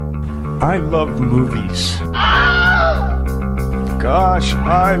I love movies. Gosh,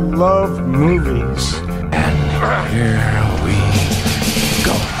 I love movies. And here we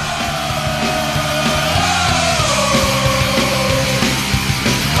go.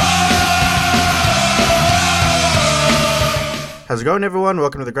 How's it going, everyone?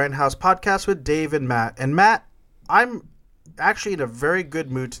 Welcome to the Grindhouse Podcast with Dave and Matt. And Matt, I'm actually in a very good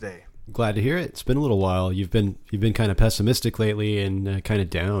mood today. Glad to hear it. It's been a little while. You've been kind of pessimistic lately and kind of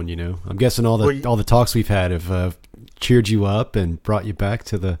down. You know, I'm guessing all the talks we've had have cheered you up and brought you back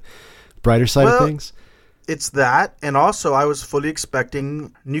to the brighter side of things. It's that, and also I was fully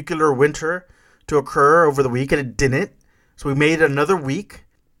expecting nuclear winter to occur over the week, and it didn't. So we made it another week.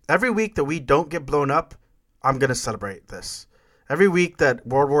 Every week that we don't get blown up, I'm gonna celebrate this. Every week that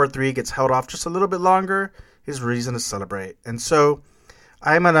World War III gets held off just a little bit longer is reason to celebrate. And so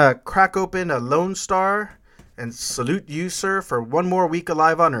I'm going to crack open a Lone Star and salute you, sir, for one more week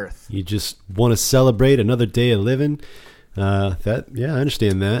alive on Earth. You just want to celebrate another day of living. I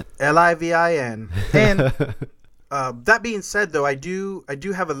understand that. LIVIN. And that being said, though, I do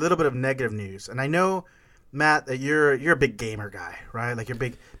have a little bit of negative news. And I know, Matt, that you're a big gamer guy, right? Like you're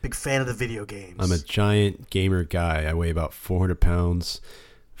a big fan of the video games. I'm a giant gamer guy. I weigh about 400 pounds.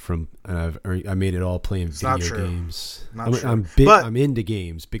 I made it all playing video games. I'm big. I'm into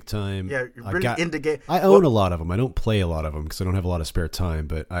games, big time. Yeah, you're really into games. I own a lot of them. I don't play a lot of them because I don't have a lot of spare time,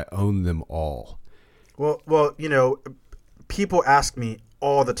 but I own them all. Well, you know, people ask me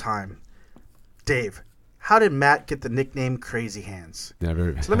all the time, Dave, how did Matt get the nickname Crazy Hands?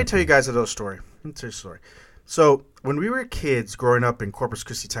 Never. So let me tell you guys a little story. So when we were kids growing up in Corpus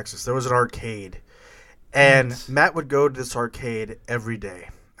Christi, Texas, there was an arcade. And Matt would go to this arcade every day.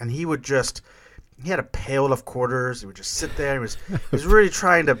 And he had a pail of quarters. He would just sit there. He was really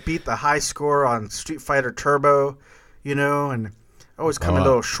trying to beat the high score on Street Fighter Turbo, you know, and always coming a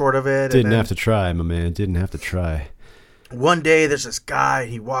little short of it. Didn't have to try, my man. Didn't have to try. One day there's this guy,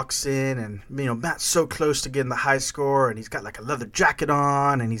 he walks in and, you know, Matt's so close to getting the high score and he's got like a leather jacket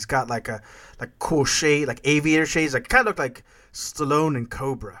on and he's got like cool shade, like aviator shades, like kind of look like Stallone and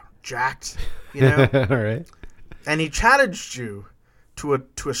Cobra, jacked, you know? All right. And he challenged you to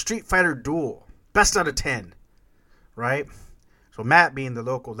a Street Fighter duel, best out of 10, right? So Matt, being the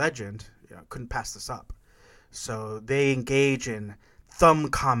local legend, you know, couldn't pass this up. So they engage in thumb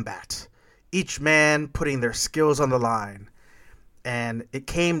combat, each man putting their skills on the line. And it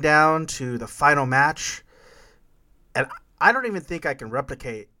came down to the final match. And I don't even think I can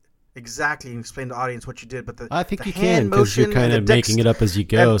replicate exactly and explain to the audience what you did, but I think you can, because you're kind of making it up as you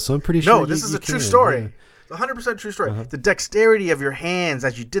go. So I'm pretty sure. No, this is a true story. Yeah. 100% true story. The dexterity of your hands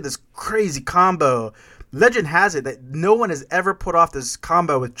as you did this crazy combo. Legend has it that no one has ever put off this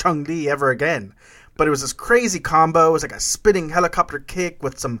combo with Chun-Li ever again. But it was this crazy combo. It was like a spinning helicopter kick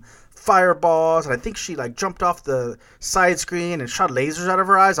with some fireballs. And I think she like jumped off the side screen and shot lasers out of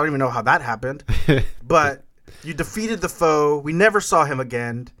her eyes. I don't even know how that happened. But you defeated the foe. We never saw him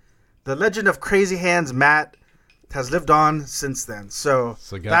again. The legend of Crazy Hands Matt has lived on since then. So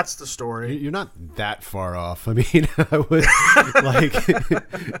that's the story. You're not that far off. I mean, I would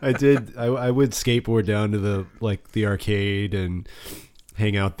I would skateboard down to the arcade and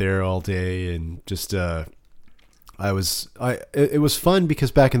hang out there all day and just it was fun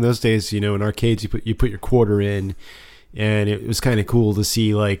because back in those days, you know, in arcades you put your quarter in, and it was kind of cool to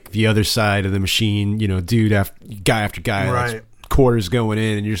see like the other side of the machine, you know, guy after guy, right. Quarters going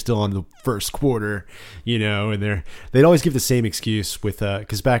in and you're still on the first quarter, you know, and they'd always give the same excuse with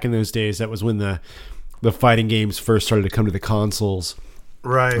because back in those days that was when the fighting games first started to come to the consoles,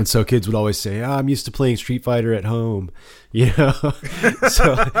 right? And so kids would always say, I'm used to playing Street Fighter at home, you know.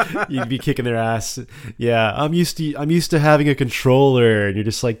 So you'd be kicking their ass. Yeah, I'm used to having a controller, and you're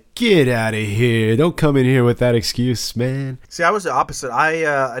just like, get out of here, don't come in here with that excuse, man. See, I was the opposite.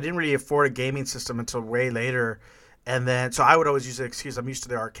 I didn't really afford a gaming system until way later. And then, so I would always use the excuse, I'm used to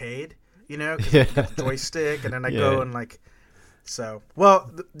the arcade, you know, because I get the joystick, and then I go and like, so, well,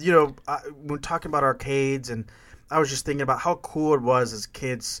 you know, when talking about arcades, and I was just thinking about how cool it was as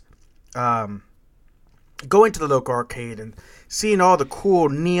kids going to the local arcade and seeing all the cool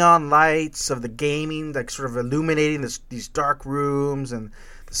neon lights of the gaming, like sort of illuminating these dark rooms and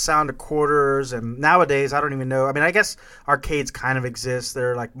the sound of quarters. And nowadays, I don't even know. I mean, I guess arcades kind of exist.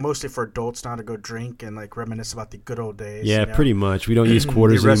 They're like mostly for adults now to go drink and like reminisce about the good old days. Yeah, you know? Pretty much. We don't use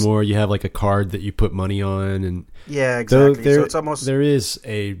quarters anymore. You have like a card that you put money on, and yeah, exactly. So it's almost there is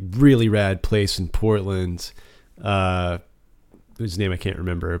a really rad place in Portland, whose name I can't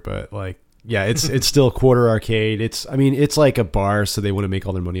remember, but like. Yeah, it's still a quarter arcade. It's like a bar, so they want to make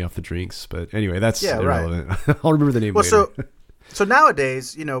all their money off the drinks. But anyway, that's irrelevant. Right. I'll remember the name later. So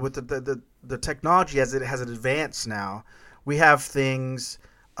nowadays, with the technology as it has advanced now, we have things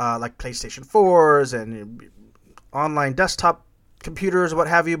like PlayStation 4s and online desktop computers, what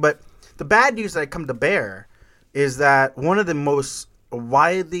have you. But the bad news that I come to bear is that one of the most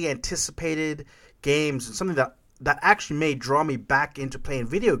widely anticipated games, and something that actually may draw me back into playing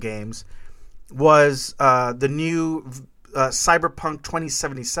video games, was the new CyberPunk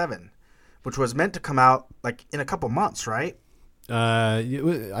 2077, which was meant to come out like in a couple months, right?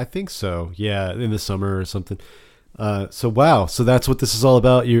 I think so. Yeah, in the summer or something. So wow, so that's what this is all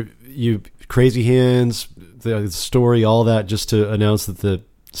about. You crazy hands, the story, all that, just to announce that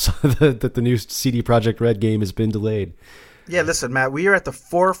that the new CD Projekt Red game has been delayed. Yeah, listen, Matt, we are at the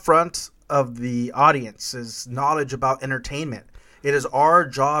forefront of the audience's knowledge about entertainment. It is our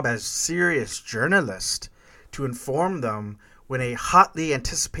job as serious journalists to inform them when a hotly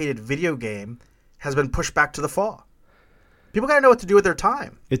anticipated video game has been pushed back to the fall. People got to know what to do with their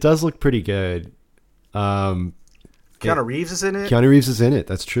time. It does look pretty good. Keanu Reeves is in it. Keanu Reeves is in it.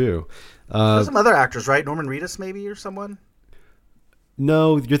 That's true. There's some other actors, right? Norman Reedus, maybe, or someone.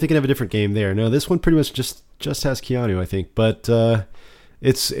 No, you're thinking of a different game there. No, this one pretty much just has Keanu, I think. But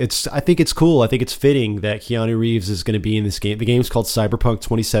it's. I think it's cool. I think it's fitting that Keanu Reeves is going to be in this game. The game's called CyberPunk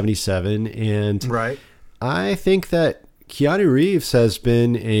 2077, and right. I think that Keanu Reeves has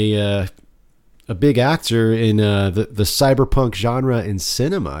been a big actor in the cyberpunk genre in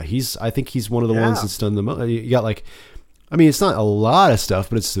cinema. I think he's one of the ones that's done the most. You got it's not a lot of stuff,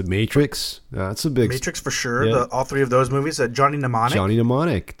 but it's The Matrix. It's a big Matrix for sure. Yeah. All three of those movies. Johnny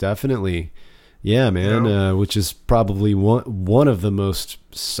Mnemonic, definitely. Yeah, man. Which is probably one of the most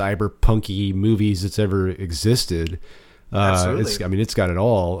cyberpunky movies that's ever existed. Absolutely. It's got it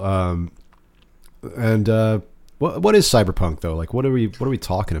all. And what is cyberpunk though? Like, what are we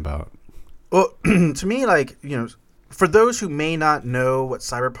talking about? Well, to me, for those who may not know what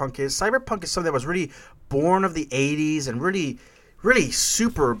cyberpunk is something that was really born of the 80s and really, really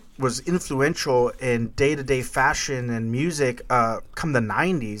was influential in day-to-day fashion and music come the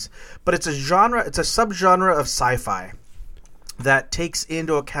 90s. But it's a subgenre of sci-fi that takes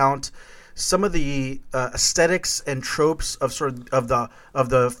into account some of the aesthetics and tropes of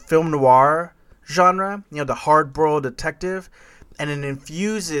the film noir genre, the hard-boiled detective. And it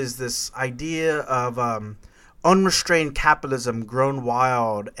infuses this idea of unrestrained capitalism grown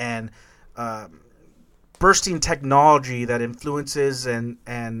wild and bursting technology that influences and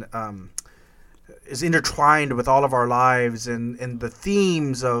is intertwined with all of our lives and the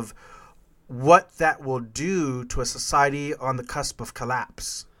themes of what that will do to a society on the cusp of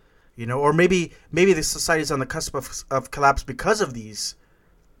collapse. Or maybe the society is on the cusp of collapse because of these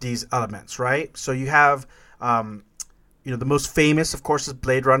elements, right? So you have the most famous, of course, is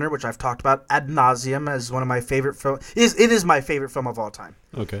Blade Runner, which I've talked about ad nauseum as one of my favorite films. It is my favorite film of all time.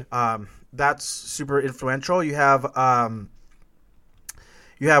 Okay. That's super influential. You have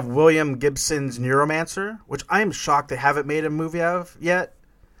William Gibson's Neuromancer, which I am shocked they haven't made a movie of yet.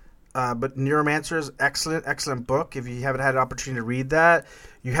 But Neuromancer is excellent book. If you haven't had an opportunity to read that,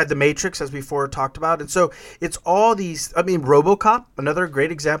 you had The Matrix, as before talked about, and so it's all these. RoboCop, another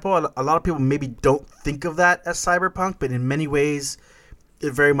great example. A lot of people maybe don't think of that as cyberpunk, but in many ways,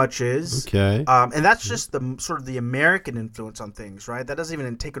 it very much is. Okay, and that's just the sort of the American influence on things, right? That doesn't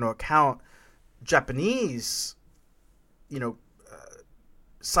even take into account Japanese,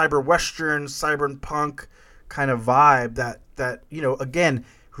 cyber western, cyberpunk kind of vibe that again.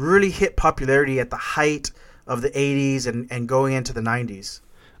 Really hit popularity at the height of the 80s and going into the 90s.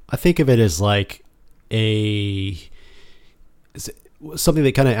 I think of it as like something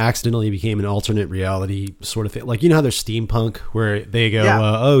that kind of accidentally became an alternate reality sort of thing. Like, how there's steampunk where they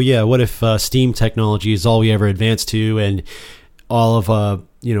go, what if steam technology is all we ever advanced to, and all of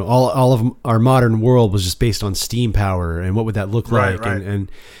all of our modern world was just based on steam power, and what would that look like? Right.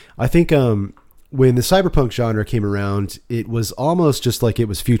 And I think when the cyberpunk genre came around, it was almost just like it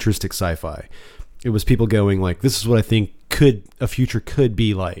was futuristic sci-fi. It was people going like, this is what I think a future could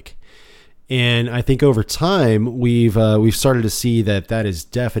be like. And I think over time, we've started to see that is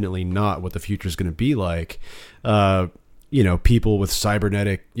definitely not what the future is going to be like. People with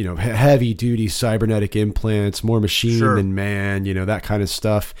cybernetic, heavy duty cybernetic implants, more machine than man, that kind of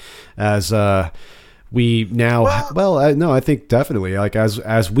stuff. As we now, I think definitely, like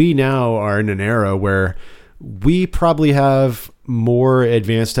as we now are in an era where we probably have more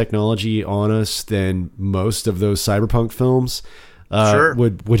advanced technology on us than most of those cyberpunk films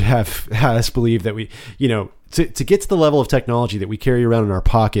would have had us believe that we, to get to the level of technology that we carry around in our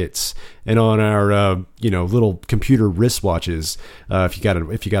pockets and on our little computer wristwatches. If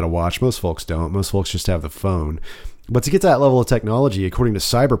you got a watch, most folks don't. Most folks just have the phone. But to get to that level of technology, according to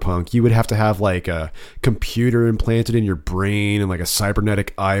CyberPunk, you would have to have like a computer implanted in your brain and like a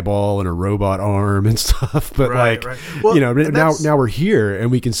cybernetic eyeball and a robot arm and stuff. But Right. Well, now we're here and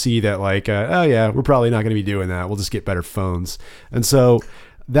we can see that like, oh yeah, we're probably not going to be doing that. We'll just get better phones. And so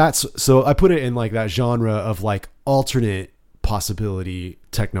I put it in like that genre of like alternate possibility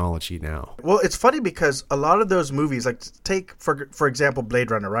technology now. Well, it's funny because a lot of those movies, like take for example,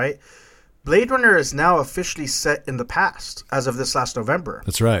 Blade Runner, right? Blade Runner is now officially set in the past as of this last November.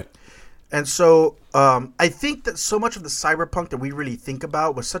 That's right. And so I think that so much of the cyberpunk that we really think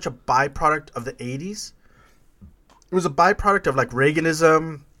about was such a byproduct of the 80s. It was a byproduct of like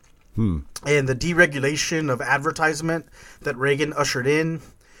Reaganism and the deregulation of advertisement that Reagan ushered in,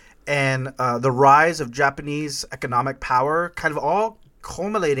 and the rise of Japanese economic power kind of all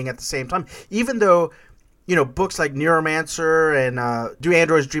culminating at the same time. Even though, you know, books like Neuromancer and Do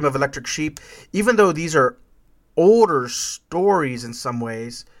Androids Dream of Electric Sheep, even though these are older stories in some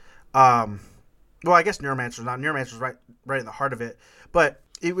ways, well, I guess Neuromancer's not. Neuromancer's right in the heart of it. But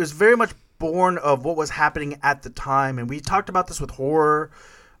it was very much born of what was happening at the time. And we talked about this with horror,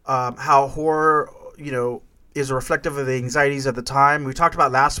 how horror, you know, is a reflective of the anxieties of the time. We talked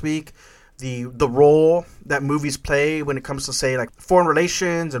about last week the role that movies play when it comes to, say, like foreign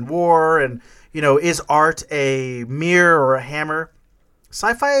relations and war, and, you know, is art a mirror or a hammer?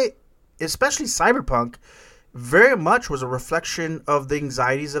 Sci-fi, especially cyberpunk, very much was a reflection of the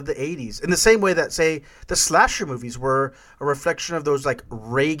anxieties of the 80s. In the same way that, say, the slasher movies were a reflection of those, like,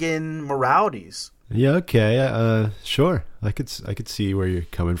 Reagan moralities. Yeah, okay. Sure. I could see where you're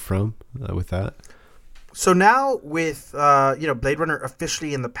coming from with that. So now with, you know, Blade Runner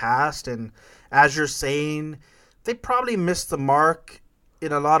officially in the past, and as you're saying, they probably missed the mark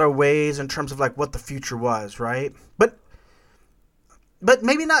in a lot of ways in terms of, like, what the future was, right? But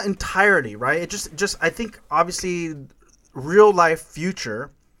maybe not entirely, right? It just I think, obviously, real-life future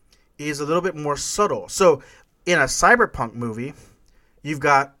is a little bit more subtle. So in a cyberpunk movie, you've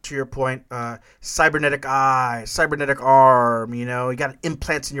got, to your point, cybernetic eye, cybernetic arm, you know, you got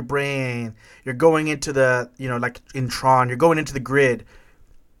implants in your brain. You're going into the, you know, like in Tron, you're going into the grid.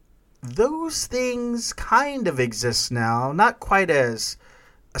 Those things kind of exist now. Not quite as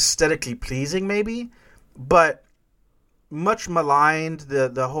aesthetically pleasing, maybe, but much maligned.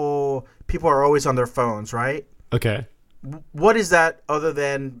 The whole, people are always on their phones, right? Okay. What is that other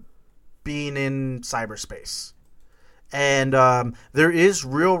than being in cyberspace? And there is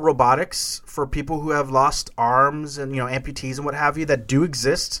real robotics for people who have lost arms and, you know, amputees and what have you that do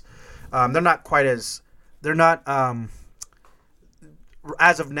exist. They're not quite as, they're not,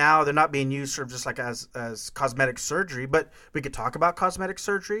 as of now, they're not being used sort of just like as cosmetic surgery, but we could talk about cosmetic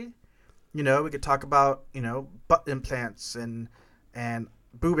surgery. You know, we could talk about, you know, butt implants and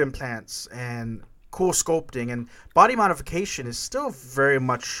boob implants and cool sculpting, and body modification is still very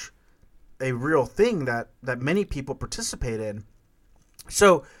much a real thing that many people participate in.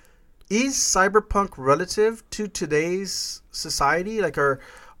 So is cyberpunk relative to today's society? Like,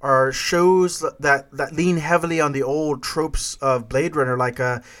 are shows that lean heavily on the old tropes of Blade Runner, like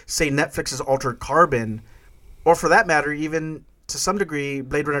say Netflix's Altered Carbon, or for that matter, even to some degree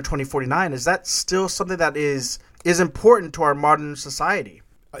Blade Runner 2049, is that still something that is important to our modern society?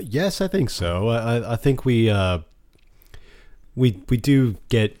 Yes, I think so. I think we do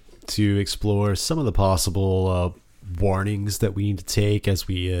get to explore some of the possible warnings that we need to take as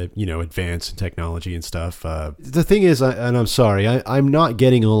we advance in technology and stuff. The thing is, and I'm sorry, I'm not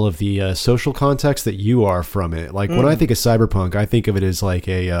getting all of the social context that you are from it. Like when I think of cyberpunk, I think of it as like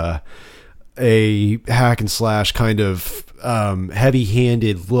a hack and slash kind of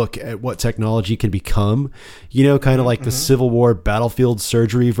heavy-handed look at what technology can become, you know, kind of like the Civil War battlefield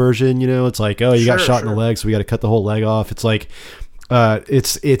surgery version. You know, it's like, oh, you got shot in the leg, so we got to cut the whole leg off. It's like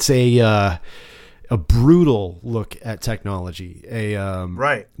it's a brutal look at technology,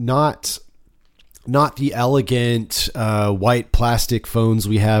 right, not the elegant white plastic phones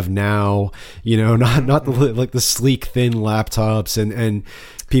we have now, you know, not the like the sleek thin laptops and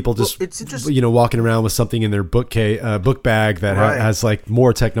people just walking around with something in their book bag that has like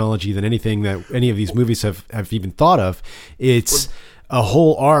more technology than anything that any of these movies have even thought of. It's a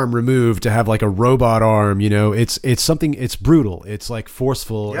whole arm removed to have like a robot arm, you know. It's something, it's brutal, it's like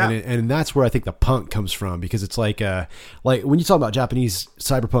forceful, and that's where I think the punk comes from, because it's like when you talk about Japanese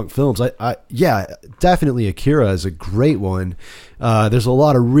cyberpunk films, I definitely Akira is a great one. There's a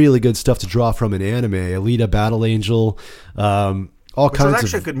lot of really good stuff to draw from in anime. Alita Battle Angel, Which was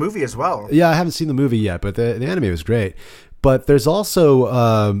actually a good movie as well. Yeah, I haven't seen the movie yet, but the anime was great. But there's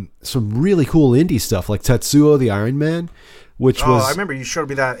also some really cool indie stuff like Tetsuo the Iron Man, which was. I remember you showed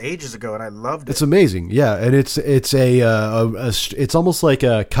me that ages ago, and I loved it. It's amazing, yeah, and it's it's almost like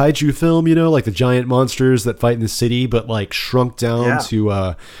a kaiju film, like the giant monsters that fight in the city, but like shrunk down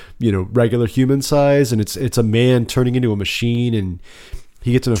to regular human size, and it's a man turning into a machine, and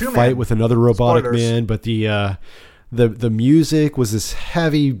he gets in a fight with another robotic man, but the music was this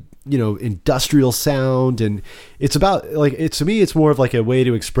heavy, industrial sound, and it's about to me it's more of like a way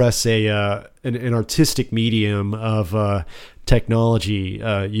to express an artistic medium of technology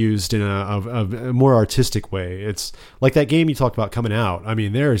used in a more artistic way. It's like that game you talked about coming out. I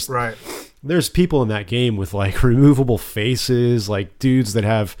mean, there's people in that game with like removable faces, like dudes that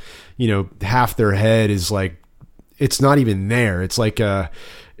have half their head is like it's not even there. It's like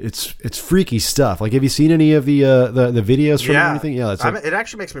it's freaky stuff. Like, have you seen any of the videos from everything? Yeah, it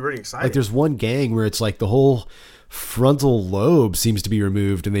actually makes me really excited. Like, there's one gang where it's like the whole frontal lobe seems to be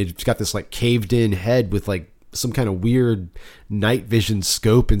removed, and they've got this like caved in head with like some kind of weird night vision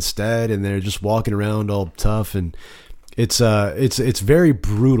scope instead, and they're just walking around all tough, and it's very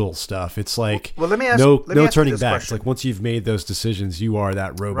brutal stuff. It's like let me ask turning back. Question. It's like once you've made those decisions, you are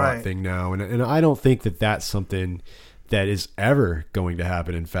that robot thing now, and I don't think that that's something that is ever going to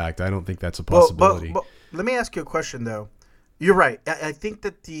happen. In fact, I don't think that's a possibility. But let me ask you a question, though. You're right. I think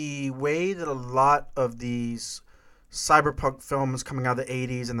that the way that a lot of these cyberpunk films coming out of the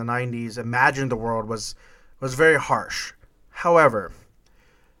 80s and the 90s imagined the world was very harsh. However,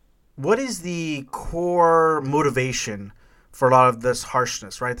 what is the core motivation for a lot of this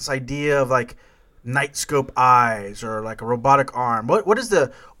harshness, right? This idea of like night scope eyes or like a robotic arm. What is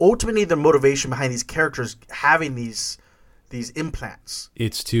ultimately the motivation behind these characters having these implants?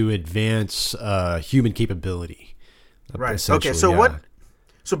 It's to advance human capability. Right. Okay. So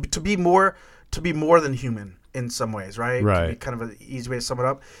So to be more than human in some ways, right? Right. To be kind of an easy way to sum it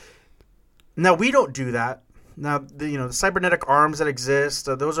up. Now we don't do that. Now the cybernetic arms that exist,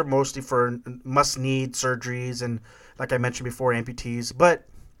 those are mostly for must-need surgeries and, like I mentioned before, amputees. But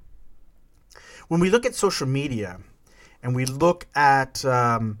when we look at social media and we look at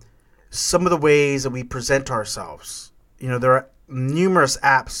some of the ways that we present ourselves, there are numerous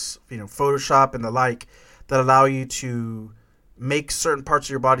apps, Photoshop and the like, that allow you to make certain parts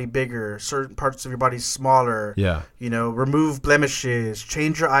of your body bigger, certain parts of your body smaller. Yeah. Remove blemishes,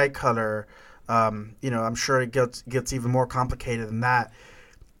 change your eye color. I'm sure it gets even more complicated than that.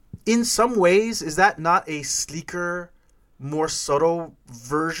 In some ways, is that not a sleeker, more subtle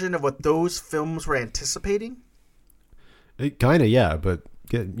version of what those films were anticipating? It kind of, yeah, but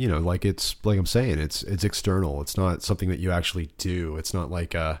like it's like I'm saying, it's external. It's not something that you actually do. It's not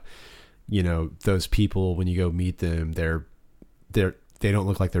like those people when you go meet them, they don't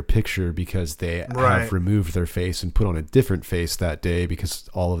look like their picture because they have removed their face and put on a different face that day because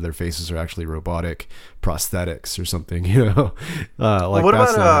all of their faces are actually robotic prosthetics or something. What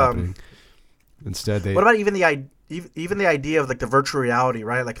that's not happening. Instead, what about even the idea of like the virtual reality,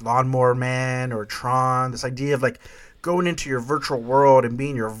 right? Like Lawnmower Man or Tron. This idea of like going into your virtual world and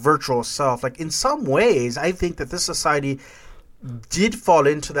being your virtual self. Like in some ways, I think that this society did fall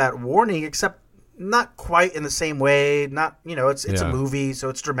into that warning, except not quite in the same way. Not it's a movie, so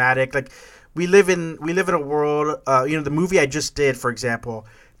it's dramatic. Like we live in a world. The movie I just did, for example,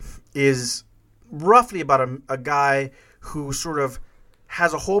 is roughly about a guy who sort of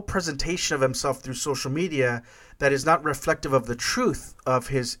has a whole presentation of himself through social media that is not reflective of the truth of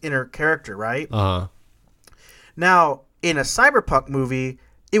his inner character, right? Uh-huh. Now, in a cyberpunk movie,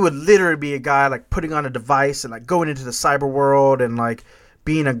 it would literally be a guy like putting on a device and like going into the cyber world and like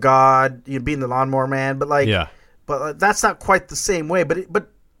being a god, being the Lawnmower Man, but that's not quite the same way. But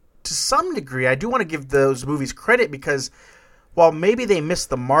to some degree, I do want to give those movies credit because while maybe they missed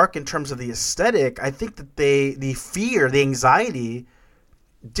the mark in terms of the aesthetic, I think that the fear, the anxiety,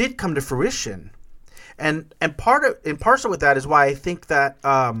 did come to fruition, and parcel with that is why I think that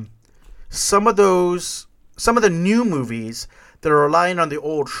some of the new movies that are relying on the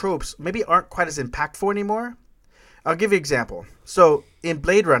old tropes maybe aren't quite as impactful anymore. I'll give you an example. So in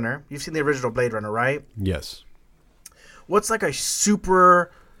Blade Runner, you've seen the original Blade Runner, right? Yes. What's like a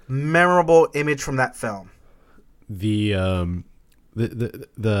super memorable image from that film? The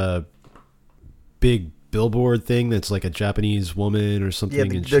big billboard thing that's like a Japanese woman or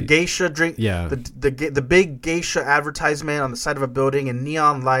something. Yeah, the geisha drink. Yeah. The big geisha advertisement on the side of a building and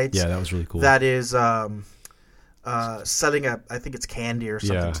neon lights. Yeah, that was really cool. That is selling I think it's candy or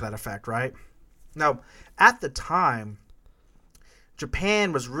something to that effect, right? Now, at the time,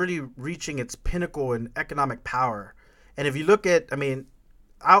 Japan was really reaching its pinnacle in economic power. And if you look at,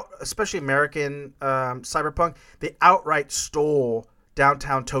 especially American cyberpunk, they outright stole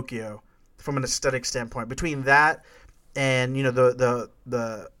downtown Tokyo from an aesthetic standpoint. Between that and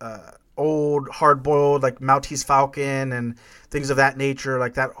the old hard boiled like Maltese Falcon and things of that nature.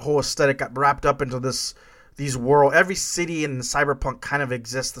 Like that whole aesthetic got wrapped up into these world. Every city in Cyberpunk kind of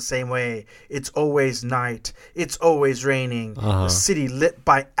exists the same way. It's always night. It's always raining. The city lit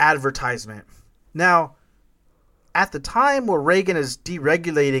by advertisement. Now, at the time where Reagan is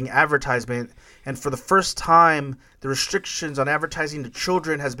deregulating advertisement, and for the first time, the restrictions on advertising to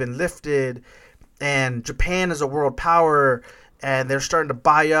children has been lifted, and Japan is a world power, and they're starting to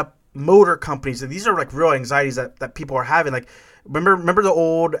buy up motor companies. And these are like real anxieties that people are having. Like, remember the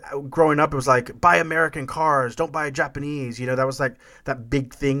old growing up, it was like, buy American cars, don't buy Japanese. That was like that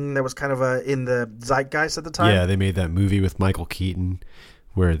big thing that was kind of in the zeitgeist at the time. Yeah, they made that movie with Michael Keaton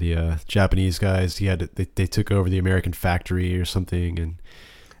where the Japanese guys, they took over the American factory or something.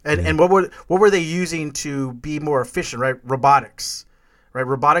 And what were they using to be more efficient, right? Robotics. Right?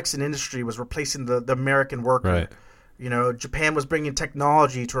 Robotics in industry was replacing the American worker. Right. Japan was bringing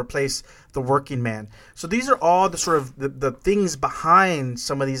technology to replace the working man. So these are all the sort of the things behind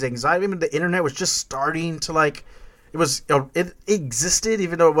some of these anxieties. I mean, the internet was just starting to it existed,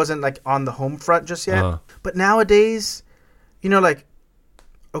 even though it wasn't like on the home front just yet. But nowadays,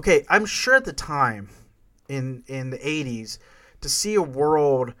 okay, I'm sure at the time in the 80s, to see a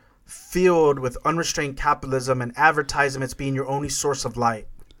world filled with unrestrained capitalism and advertisements being your only source of light,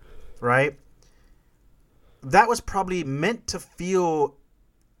 right? That was probably meant to feel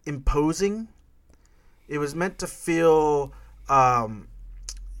imposing. It was meant to feel,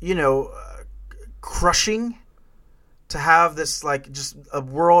 crushing, to have this like just a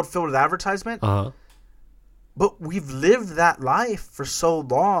world filled with advertisement. But we've lived that life for so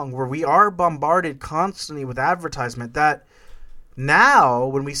long where we are bombarded constantly with advertisement that now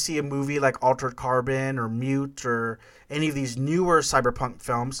when we see a movie like Altered Carbon or Mute or any of these newer cyberpunk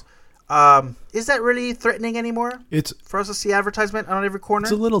films, is that really threatening anymore? It's for us to see advertisement on every corner.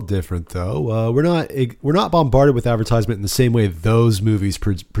 It's a little different though. We're not bombarded with advertisement in the same way those movies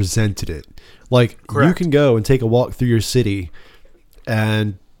presented it. Like, correct. You can go and take a walk through your city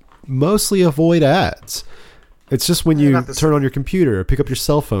and mostly avoid ads. It's just when you turn on your computer or pick up your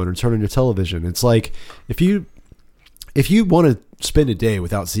cell phone or turn on your television. It's like if you want to spend a day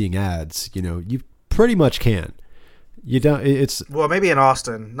without seeing ads, you pretty much can. You don't. It's maybe in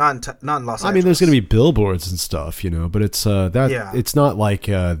Austin, not in Los Angeles. I mean, there's going to be billboards and stuff, but it's it's not like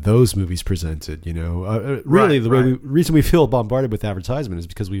those movies presented. Really, the reason we feel bombarded with advertisement is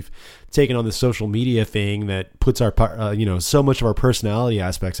because we've taken on this social media thing that puts our so much of our personality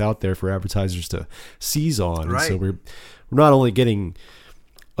aspects out there for advertisers to seize on, and so we're not only getting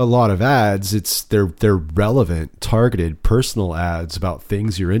a lot of ads, they're relevant, targeted, personal ads about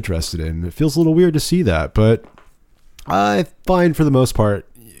things you're interested in. It feels a little weird to see that, but I find for the most part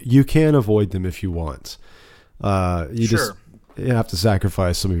you can avoid them if you want. You have to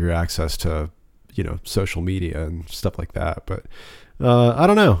sacrifice some of your access to social media and stuff like that. But I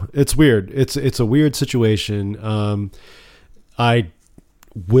don't know. It's weird. It's a weird situation.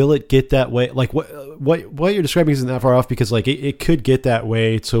 Will it get that way? Like what you're describing isn't that far off, because like it could get that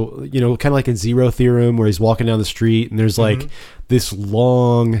way to, kind of like in Zero Theorem where he's walking down the street and there's like this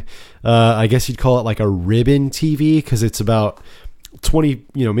long, I guess you'd call it like a ribbon TV, because it's about 20,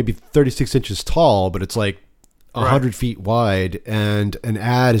 maybe 36 inches tall, but it's like 100 feet wide, and an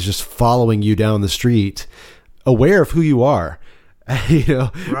ad is just following you down the street, aware of who you are.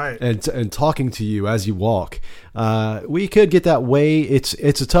 And talking to you as you walk. We could get that way. It's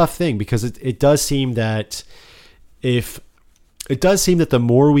a tough thing, because it does seem that the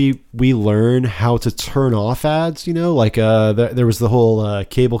more we learn how to turn off ads, there was the whole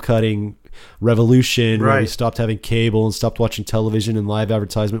cable cutting revolution where we stopped having cable and stopped watching television, and live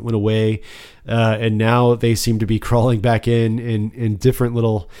advertisement went away, and now they seem to be crawling back in different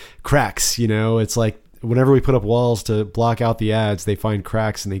little cracks. It's like, whenever we put up walls to block out the ads, they find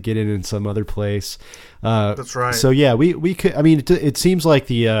cracks and they get in some other place. That's right. So yeah, we could. I mean, it seems like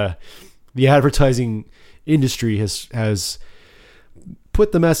the advertising industry has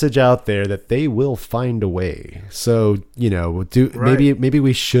put the message out there that they will find a way. So maybe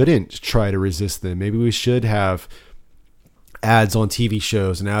we shouldn't try to resist them. Maybe we should have ads on TV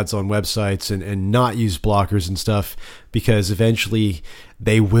shows and ads on websites and not use blockers and stuff, because eventually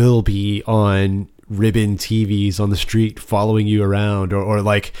they will be on ribbon TVs on the street following you around, or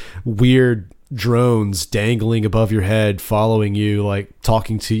like weird drones dangling above your head following you, like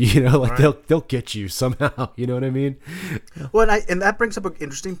talking to you, they'll get you somehow. You know what I mean? Well, and that brings up an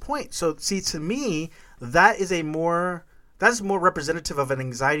interesting point. So see, to me, that is more representative of an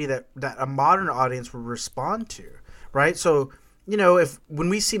anxiety that a modern audience would respond to, right? So if when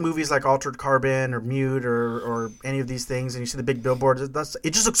we see movies like Altered Carbon or Mute or any of these things, and you see the big billboards,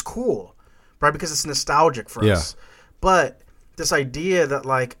 it just looks cool, right? Because it's nostalgic for us. But this idea that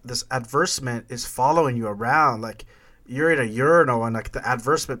like this advertisement is following you around, like you're in a urinal and like the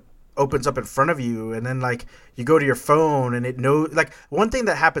advertisement opens up in front of you, and then like you go to your phone and it knows. Like one thing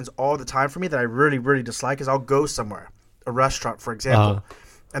that happens all the time for me that I really, really dislike is I'll go somewhere, a restaurant, for example,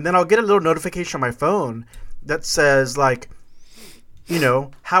 and then I'll get a little notification on my phone that says like,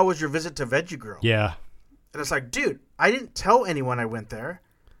 how was your visit to Veggie Grill? Yeah. And it's like, dude, I didn't tell anyone I went there.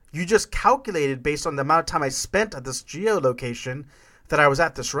 You just calculated based on the amount of time I spent at this geolocation that I was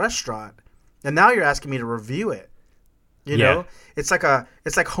at this restaurant. And now you're asking me to review it. You know? It's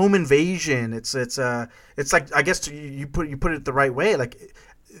like home invasion. It's like, I guess you put it the right way. Like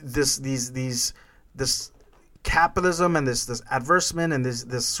this capitalism and this advertisement and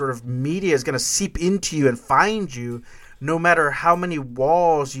this sort of media is going to seep into you and find you, no matter how many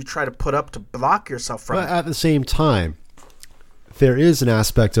walls you try to put up to block yourself from it. At the same time, there is an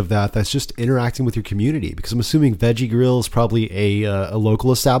aspect of that that's just interacting with your community, because I'm assuming Veggie Grill is probably a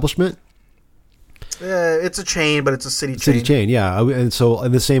local establishment. It's a chain, but it's a city chain. City chain, yeah. And so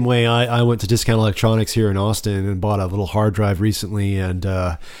in the same way, I went to Discount Electronics here in Austin and bought a little hard drive recently, and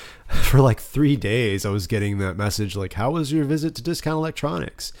for like 3 days I was getting that message like, how was your visit to Discount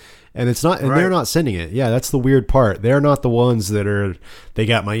Electronics? And it's not, and they're not sending it. Yeah, that's the weird part. They're not the ones they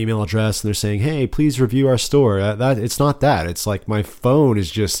got my email address and they're saying, hey, please review our store. It's not that. It's like my phone is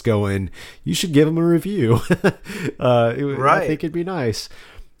just going, you should give them a review. I think it'd be nice.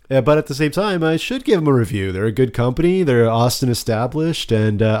 But at the same time, I should give them a review. They're a good company. They're Austin established,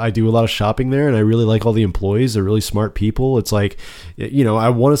 and I do a lot of shopping there, and I really like all the employees. They're really smart people. It's like, I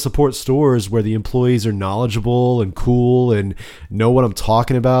want to support stores where the employees are knowledgeable and cool and know what I'm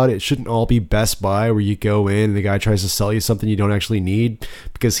talking about. It shouldn't all be Best Buy where you go in and the guy tries to sell you something you don't actually need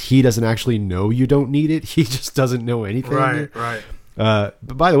because he doesn't actually know you don't need it. He just doesn't know anything. Right.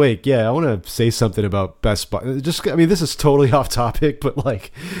 But by the way, I want to say something about Best Buy. This is totally off topic, but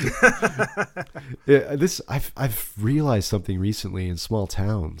like, I've realized something recently in small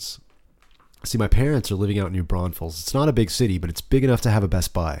towns. See, my parents are living out near Braunfels. It's not a big city, but it's big enough to have a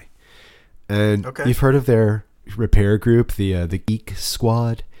Best Buy. And you've heard of their repair group, the Geek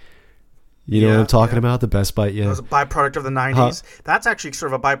Squad. You know what I'm talking about? The Best Buy, It was a byproduct of the 90s. That's actually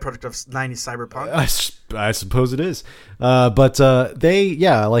sort of a byproduct of 90s cyberpunk. I suppose it is. But they,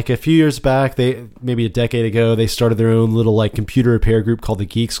 like a few years back, maybe a decade ago, they started their own little like computer repair group called the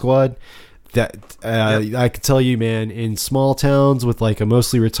Geek Squad. That I could tell you, man, in small towns with like a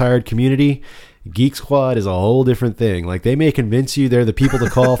mostly retired community, Geek Squad is a whole different thing. Like they may convince you they're the people to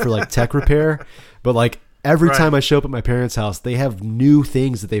call for like tech repair, but like every time I show up at my parents' house, they have new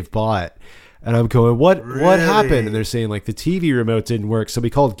things that they've bought. And I'm going, what happened? And they're saying like the TV remote didn't work, so we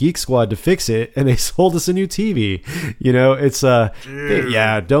called Geek Squad to fix it, and they sold us a new TV. It's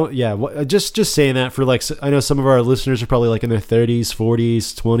just saying that for like, I know some of our listeners are probably like in their 30s,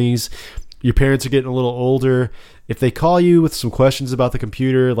 40s, 20s. Your parents are getting a little older. If they call you with some questions about the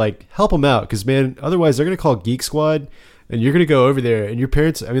computer, like help them out, because man, otherwise they're gonna call Geek Squad. And you're going to go over there, and your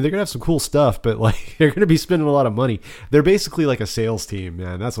parents, they're going to have some cool stuff, but like they're going to be spending a lot of money. They're basically like a sales team,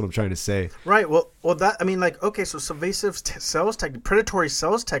 man. That's what I'm trying to say. Right. Well, so subversive predatory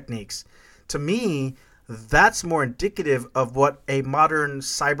sales techniques, to me, that's more indicative of what a modern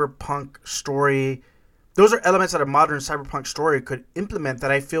cyberpunk story, those are elements that a modern cyberpunk story could implement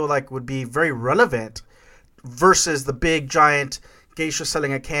that I feel like would be very relevant versus the big, giant geisha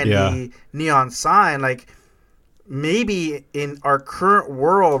selling a candy neon sign. Like, maybe in our current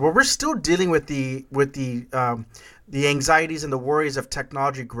world where we're still dealing with the anxieties and the worries of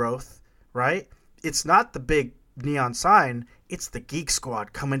technology growth, right? It's not the big neon sign. It's the Geek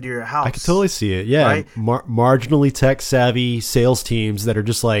Squad coming to your house. I can totally see it. Yeah. Right? Marginally tech savvy sales teams that are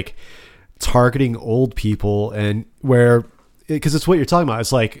just like targeting old people, and because it's what you're talking about.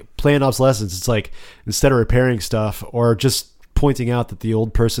 It's like planned obsolescence. It's like instead of repairing stuff or just pointing out that the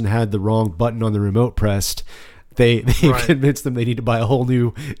old person had the wrong button on the remote pressed, They convinced them they need to buy a whole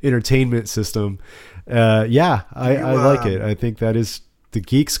new entertainment system. I like it. I think that is the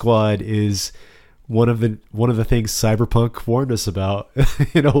Geek Squad is one of the things Cyberpunk warned us about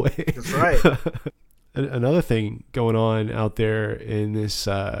in a way. That's right. Another thing going on out there in this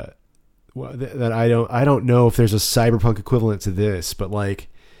that I don't know if there's a Cyberpunk equivalent to this, but like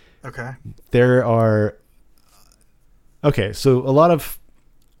there are. Okay, so a lot of.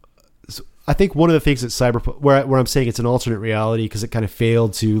 I think one of the things that Cyberpunk, where I'm saying it's an alternate reality because it kind of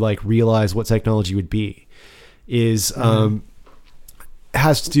failed to like realize what technology would be, is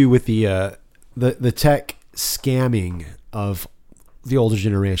has to do with the tech scamming of the older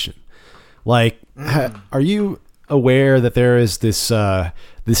generation. Like, are you aware that there is this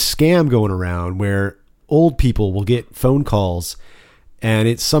scam going around where old people will get phone calls, and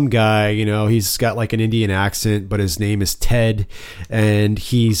it's some guy, you know, he's got like an Indian accent, but his name is Ted, and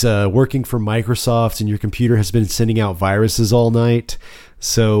he's working for Microsoft, and your computer has been sending out viruses all night,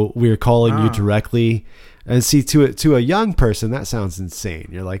 so we're calling you directly. And see, to a young person, that sounds insane.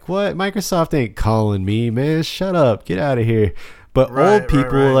 You're like, what? Microsoft ain't calling me, man. Shut up. Get out of here. But old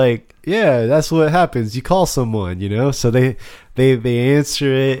people, like, yeah, that's what happens. You call someone, you know? So they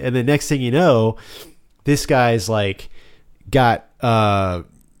answer it, and the next thing you know, this guy's like got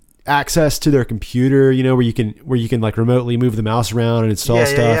access to their computer, you know, where you can like remotely move the mouse around and install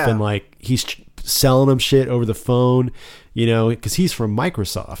stuff, and like he's selling them shit over the phone, you know, because he's from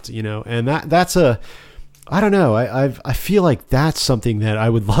Microsoft, you know, and that's I don't know. I feel like that's something that I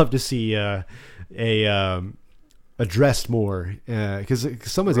would love to see addressed more, because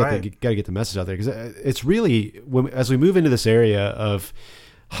someone's got to get the message out there, because it's really, as we move into this area of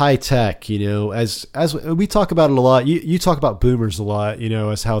high tech, you know, as we talk about it a lot, you talk about boomers a lot, you know,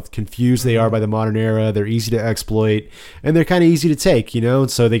 as how confused they are by the modern era. They're easy to exploit, and they're kind of easy to take, you know,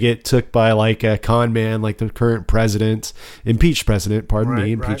 and so they get took by like a con man, like the current president, impeached president,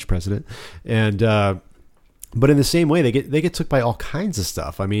 president, and but in the same way, they get took by all kinds of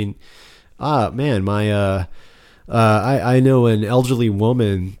stuff. I mean, man, my I know an elderly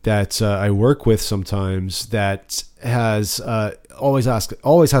woman that I work with sometimes that has always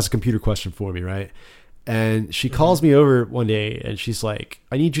has a computer question for me, right? And she calls me over one day, and she's like,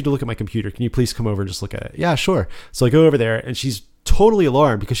 "I need you to look at my computer. Can you please come over and just look at it?" Yeah, sure. So I go over there, and she's totally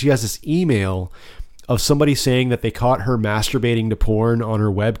alarmed because she has this email of somebody saying that they caught her masturbating to porn on her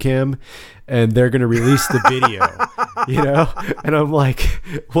webcam, and they're going to release the video, you know? And I'm like,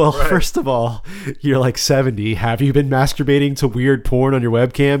 well, first of all, you're like 70. Have you been masturbating to weird porn on your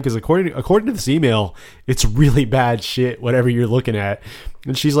webcam? Because according to this email, it's really bad shit, whatever you're looking at.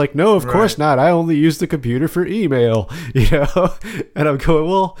 And she's like, no, of course not. I only use the computer for email, you know? And I'm going,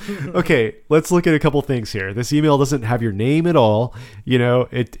 well, okay, let's look at a couple things here. This email doesn't have your name at all. You know,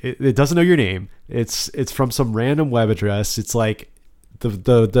 it doesn't know your name. It's from some random web address. It's like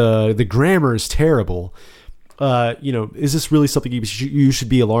the grammar is terrible. You know, is this really something you should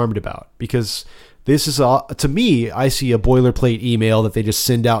be alarmed about? Because this is, to me, I see a boilerplate email that they just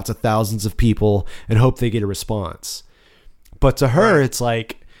send out to thousands of people and hope they get a response. But to her, it's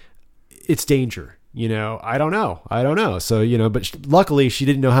like, it's danger, you know, I don't know. So, you know, but luckily she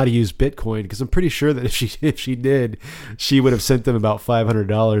didn't know how to use Bitcoin, because I'm pretty sure that if she did, she would have sent them about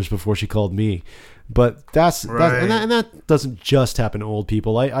 $500 before she called me. But that's and that doesn't just happen to old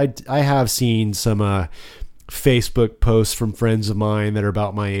people. I have seen some Facebook posts from friends of mine that are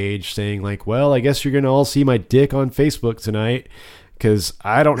about my age saying like, well, I guess you're going to all see my dick on Facebook tonight because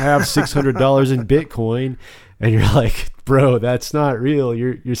I don't have $600 in Bitcoin. And you're like, bro, that's not real.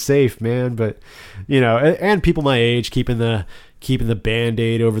 You're safe, man. But, you know, and people my age keeping the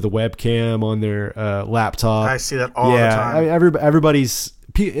Band-Aid over the webcam on their laptop. I see that all the time. Everybody's.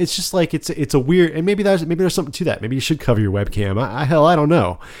 It's just like it's a weird, and maybe there's something to that. Maybe you should cover your webcam. I don't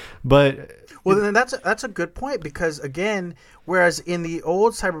know, but. Well, then that's a good point, because again, whereas in the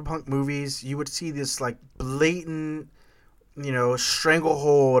old cyberpunk movies, you would see this like blatant, you know,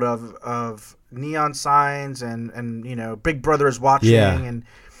 stranglehold of neon signs and you know, Big Brother is watching, and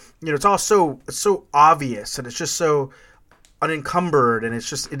you know, it's all so obvious, and it's just so unencumbered, and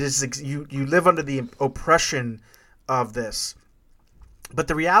you live under the oppression of this. But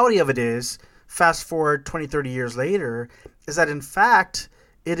the reality of it is, fast forward 20, 30 years later, is that in fact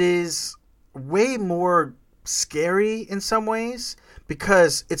it is way more scary in some ways,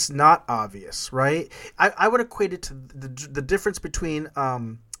 because it's not obvious, right? I would equate it to the difference between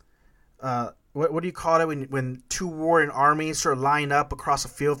what do you call it when two warring armies sort of line up across a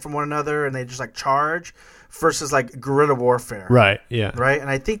field from one another and they just like charge, versus like guerrilla warfare. Right. Yeah. Right. And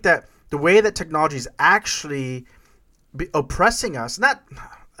I think that the way that technology is actually oppressing us, I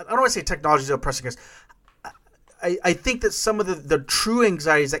don't want to say technology is oppressing us. I think that some of the true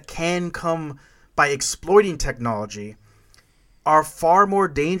anxieties that can come by exploiting technology are far more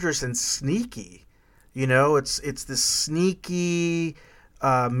dangerous and sneaky. You know, it's this sneaky,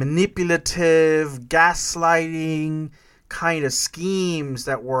 manipulative, gaslighting kind of schemes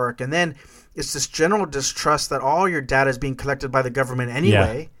that work. And then it's this general distrust that all your data is being collected by the government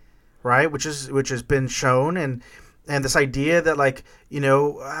anyway, right? Which has been shown. And this idea that, like, you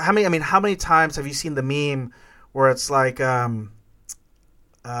know, how many times have you seen the meme where it's like, I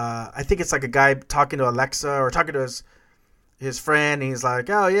think it's like a guy talking to Alexa or talking to his, his friend. And he's like,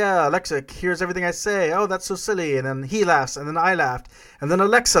 "Oh yeah, Alexa hears everything I say. Oh, that's so silly." And then he laughs, and then I laughed, and then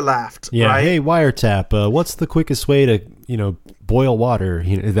Alexa laughed. Yeah. Right? Hey, wiretap. What's the quickest way to boil water?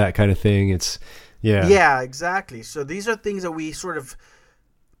 That kind of thing. It's yeah. Yeah, exactly. So these are things that we sort of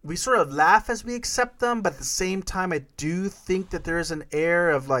laugh as we accept them, but at the same time, I do think that there is an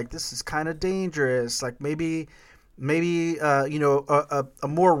air of like, this is kind of dangerous. Like maybe a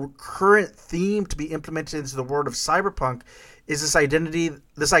more current theme to be implemented into the world of cyberpunk is this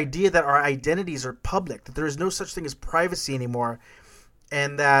idea that our identities are public, that there is no such thing as privacy anymore,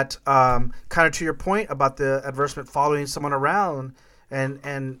 and that kind of to your point about the advertisement following someone around,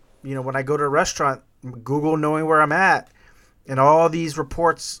 and when I go to a restaurant, Google knowing where I'm at. And all these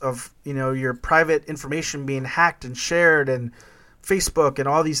reports of, your private information being hacked and shared and Facebook and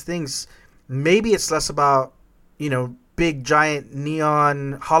all these things, maybe it's less about, big giant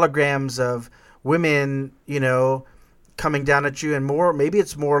neon holograms of women, coming down at you, and maybe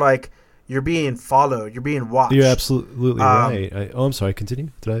it's more like you're being followed, you're being watched. You're absolutely right. I'm sorry, continue.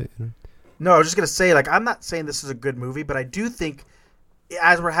 Did I? No, I was just going to say, like, I'm not saying this is a good movie, but I do think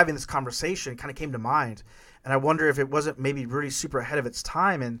as we're having this conversation, it kind of came to mind. And I wonder if it wasn't maybe really super ahead of its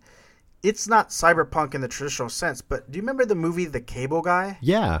time. And it's not cyberpunk in the traditional sense, but do you remember the movie The Cable Guy?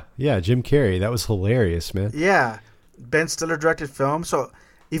 Yeah, Jim Carrey. That was hilarious, man. Yeah, Ben Stiller directed film. So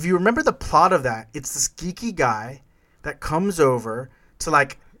if you remember the plot of that, it's this geeky guy that comes over to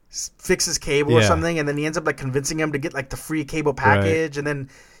like fix his cable or something, and then he ends up like convincing him to get like the free cable package, and then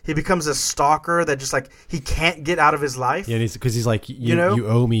he becomes a stalker that just like he can't get out of his life. Yeah, because he's like, you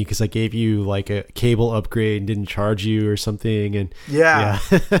owe me because I gave you like a cable upgrade and didn't charge you or something. And yeah,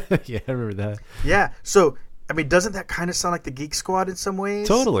 yeah, I remember that. Yeah, so I mean, doesn't that kind of sound like the Geek Squad in some ways?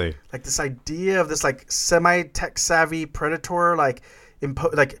 Totally. Like this idea of this like semi-tech savvy predator, like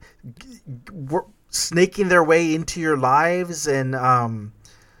snaking their way into your lives, and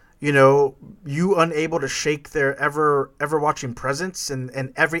you unable to shake their ever watching presence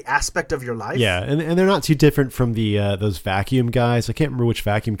and every aspect of your life. Yeah, and they're not too different from the those vacuum guys. I can't remember which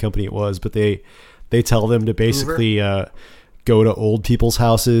vacuum company it was, but they tell them to basically go to old people's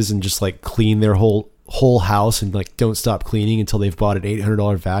houses and just like clean their whole house and like don't stop cleaning until they've bought an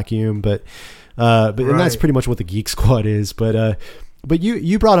 $800 vacuum. But and that's pretty much what the Geek Squad is. But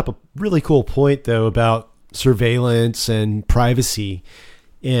you brought up a really cool point though about surveillance and privacy.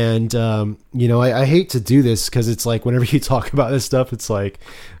 And, I hate to do this because it's like whenever you talk about this stuff, it's like,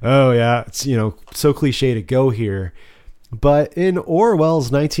 oh, yeah, it's, so cliche to go here. But in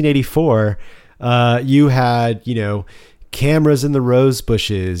Orwell's 1984, you had, cameras in the rose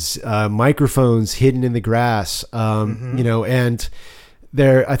bushes, microphones hidden in the grass, and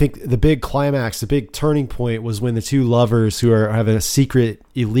there, I think the big climax, the big turning point was when the two lovers who are having a secret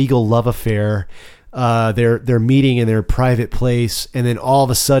illegal love affair, they're meeting in their private place, and then all of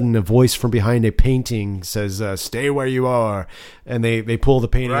a sudden a voice from behind a painting says, stay where you are, and they pull the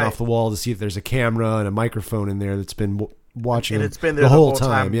painting off the wall to see if there's a camera and a microphone in there that's been watching and it's been there the whole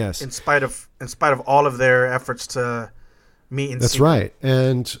time. Yes, in spite of all of their efforts to meet and that's see. right.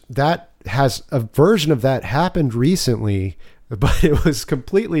 And that has a version of that happened recently, but it was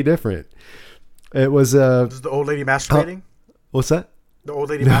completely different. It was the old lady masturbating. What's that? The old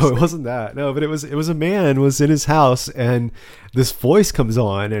lady. No, it wasn't that. No, but it was a man was in his house, and this voice comes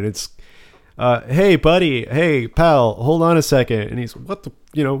on, and it's, hey buddy, hey pal, hold on a second, and he's what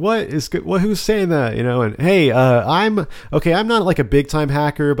is good? Who's saying that? And hey, I'm not like a big time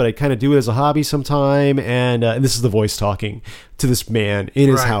hacker, but I kind of do it as a hobby sometime, and this is the voice talking to this man in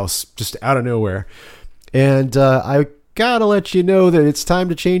his house, just out of nowhere, and I gotta let you know that it's time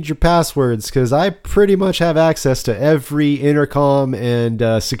to change your passwords because I pretty much have access to every intercom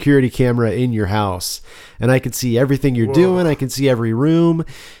and security camera in your house, and I can see everything you're doing. I can see every room,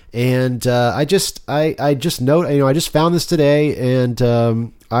 and I just know, I just found this today, and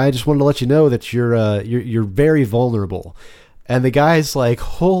I just wanted to let you know that you're very vulnerable. And the guy's like,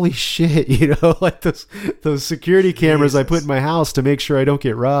 holy shit, like those security cameras I put in my house to make sure I don't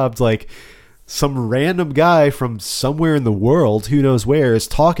get robbed, like. Some random guy from somewhere in the world, who knows where, is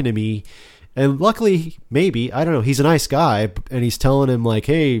talking to me. And luckily, maybe, I don't know, he's a nice guy, and he's telling him like,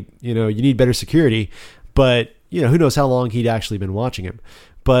 hey, you need better security. But, who knows how long he'd actually been watching him.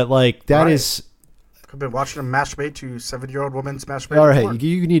 But like, that is... I've been watching him masturbate to 7-year-old women's masturbate. All right,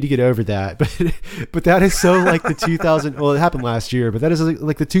 you need to get over that. But that is so like the 2000... well, it happened last year, but that is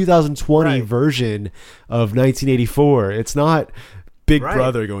like the 2020 version of 1984. It's not... Big Right.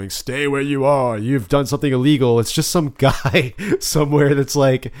 Brother going, stay where you are. You've done something illegal. It's just some guy somewhere that's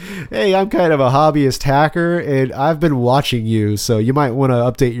like, hey, I'm kind of a hobbyist hacker and I've been watching you, so you might want to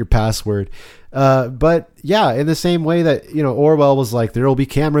update your password. But yeah, in the same way that, Orwell was like, there will be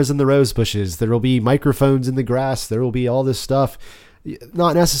cameras in the rose bushes. There will be microphones in the grass. There will be all this stuff.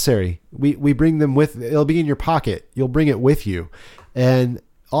 Not necessary. We bring them with, it'll be in your pocket. You'll bring it with you. And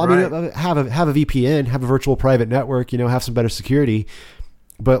have a VPN, have a virtual private network, have some better security.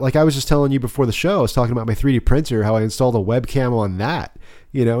 But like I was just telling you before the show, I was talking about my 3D printer, how I installed a webcam on that.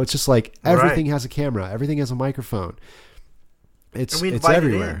 It's just like everything has a camera, everything has a microphone. It's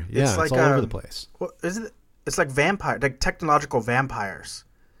everywhere. Yeah, it's all over the place. Well, it's like like technological vampires,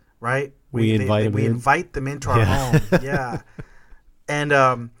 right? We invite them into our home. Yeah.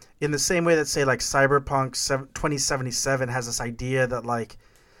 And in the same way that, say, like Cyberpunk 2077 has this idea that, like,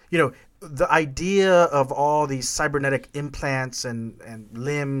 the idea of all these cybernetic implants and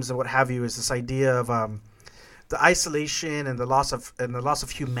limbs and what have you is this idea of the isolation and the loss of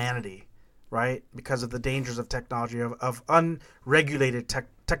humanity, right? Because of the dangers of technology, of unregulated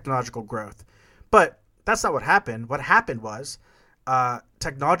technological growth. But that's not what happened. What happened was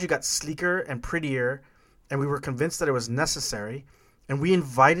technology got sleeker and prettier, and we were convinced that it was necessary, and we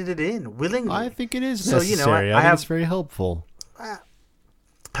invited it in willingly. I think it is necessary. I think it's very helpful.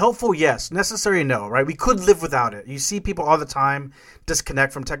 Helpful, yes. Necessary, no, right? We could live without it. You see people all the time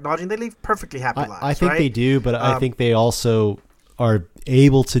disconnect from technology, and they live perfectly happy lives, I think right? they do, but I think they also are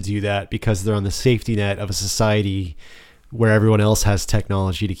able to do that because they're on the safety net of a society where everyone else has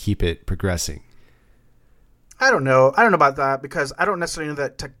technology to keep it progressing. I don't know about that, because I don't necessarily know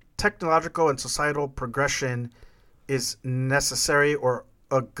that technological and societal progression is necessary or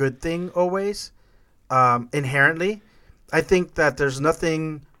a good thing always, inherently. I think that there's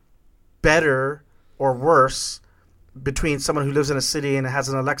nothing better or worse between someone who lives in a city and has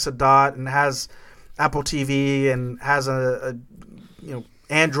an Alexa Dot and has Apple TV and has a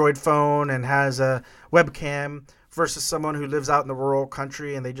Android phone and has a webcam versus someone who lives out in the rural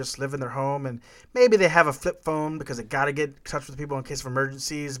country and they just live in their home and maybe they have a flip phone because they got to get in touch with people in case of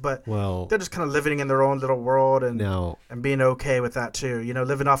emergencies, but they're just kind of living in their own little world and being okay with that too.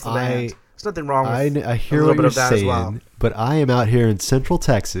 Living off the land. There's nothing wrong with I hear a little what bit you're of that saying, as well. but I am out here in Central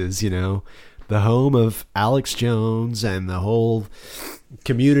Texas, the home of Alex Jones and the whole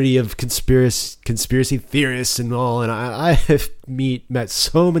community of conspiracy theorists and all. And I have met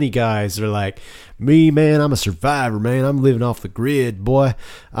so many guys that are like, me, man, I'm a survivor, man. I'm living off the grid, boy.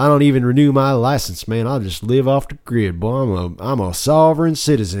 I don't even renew my license, man. I'll just live off the grid, boy. I'm a sovereign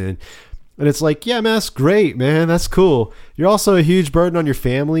citizen. And it's like, yeah, man, that's great, man. That's cool. You're also a huge burden on your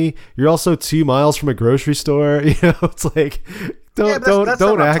family. You're also 2 miles from a grocery store. It's like,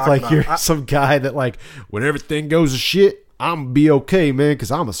 don't act like you're some guy that, like, when everything goes to shit, I'm gonna be okay, man,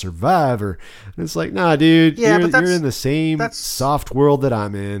 because I'm a survivor. And it's like, nah, dude, you're in the same soft world that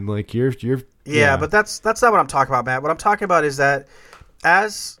I'm in. Like, you're. Yeah, but that's not what I'm talking about, Matt. What I'm talking about is that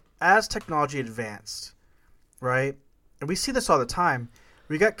as technology advanced, right, and we see this all the time.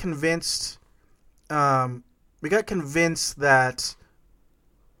 We got convinced that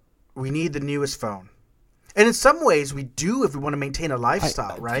we need the newest phone, and in some ways we do if we want to maintain a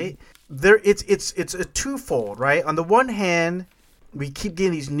lifestyle, right? It's a twofold, right? On the one hand, we keep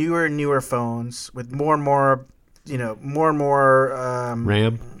getting these newer and newer phones with more and more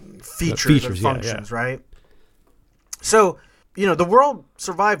RAM features and functions, right? So the world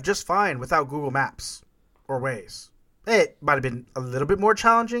survived just fine without Google Maps or Waze. It might have been a little bit more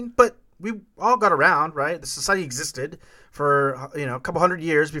challenging, but we all got around, right? The society existed for a couple hundred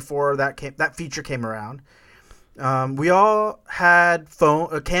years before that feature came around. We all had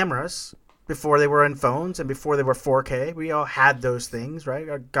cameras before they were in phones and before they were 4K. We all had those things, right?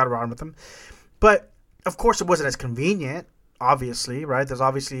 I got around with them, but of course it wasn't as convenient. Obviously, right? There's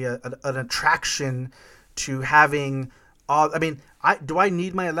obviously an attraction to having all. I mean, do I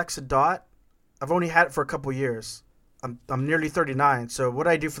need my Alexa Dot? I've only had it for a couple years. I'm nearly 39, so what did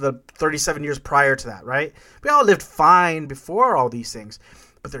I do for the 37 years prior to that, right? We all lived fine before all these things,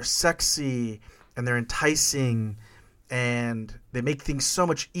 but they're sexy and they're enticing and they make things so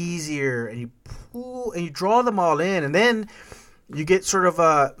much easier, and you pull and you draw them all in, and then you get sort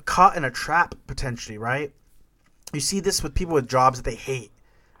of caught in a trap potentially, right? You see this with people with jobs that they hate.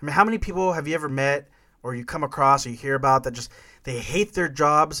 I mean, how many people have you ever met or you come across or you hear about that just they hate their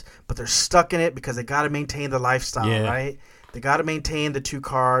jobs, but they're stuck in it because they got to maintain the lifestyle, right? They got to maintain the 2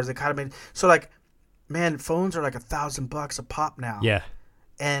 cars. They got to maintain. So, like, man, phones are like $1,000 a pop now. Yeah.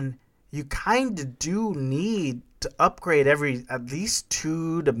 And you kind of do need to upgrade every at least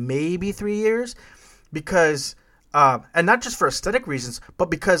 2 to maybe 3 years, because and not just for aesthetic reasons, but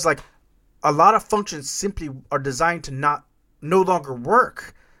because like a lot of functions simply are designed to no longer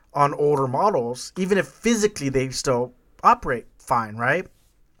work on older models, even if physically they still operate fine, right?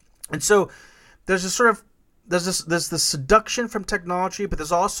 And so there's this seduction from technology, but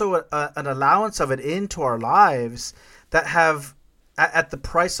there's also an allowance of it into our lives that have at the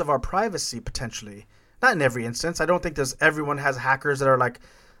price of our privacy potentially. Not in every instance. I don't think everyone has hackers that are like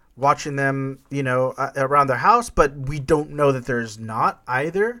watching them, around their house, but we don't know that there's not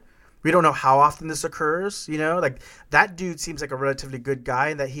either. We don't know how often this occurs, like that dude seems like a relatively good guy,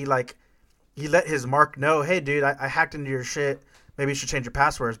 and that he let his mark know, hey dude, I hacked into your shit. Maybe you should change your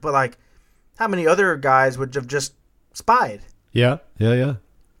passwords. But like, how many other guys would have just spied? Yeah.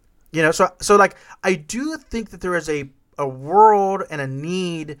 So like, I do think that there is a world and a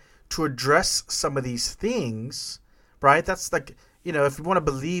need to address some of these things, right? That's like, if you want to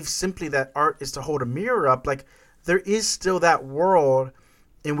believe simply that art is to hold a mirror up, like there is still that world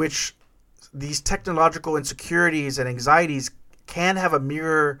in which these technological insecurities and anxieties can have a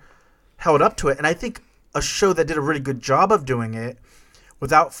mirror held up to it. And I think a show that did a really good job of doing it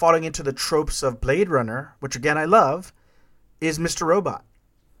without falling into the tropes of Blade Runner, which again I love, is Mr. Robot.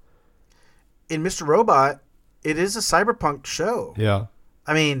 In Mr. Robot, it is a cyberpunk show. Yeah.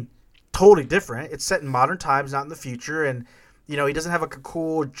 I mean, totally different. It's set in modern times, not in the future. And, he doesn't have a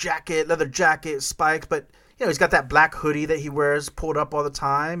cool jacket, leather jacket, spikes, but, he's got that black hoodie that he wears pulled up all the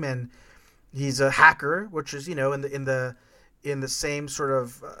time. And he's a hacker, which is, in the same sort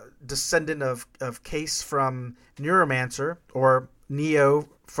of descendant of Case from Neuromancer or Neo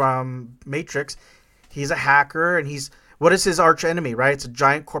from Matrix. He's a hacker, and what is his arch enemy, right? It's a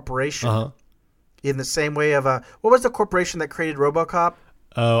giant corporation. Uh-huh. In the same way of what was the corporation that created RoboCop?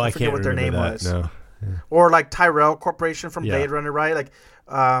 Oh, I forget can't what their name remember was. No. Yeah. Or like Tyrell Corporation from Yeah. Blade Runner, right? Like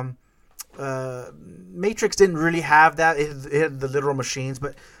Matrix didn't really have that. It had the literal machines,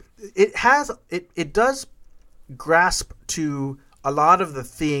 but it does grasp to a lot of the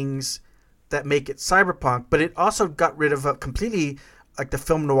things that make it cyberpunk, but it also got rid of completely like the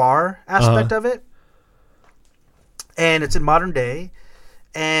film noir aspect of it. And it's in modern day.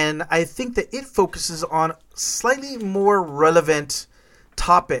 And I think that it focuses on slightly more relevant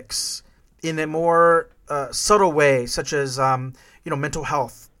topics in a more subtle way, such as, mental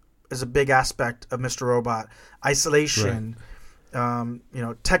health is a big aspect of Mr. Robot. Isolation,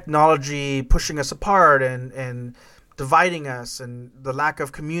 right. Technology pushing us apart and dividing us, and the lack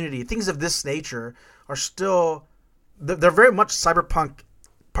of community. Things of this nature are still, they're very much cyberpunk,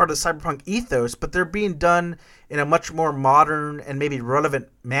 part of the cyberpunk ethos, but they're being done in a much more modern and maybe relevant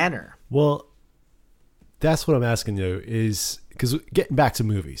manner. Well, that's what I'm asking you, is because getting back to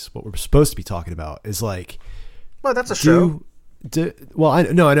movies, what we're supposed to be talking about is like, well, that's a show. I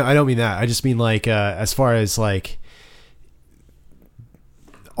don't mean that. I just mean like, as far as like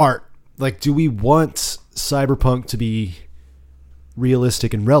art, like, do we want cyberpunk to be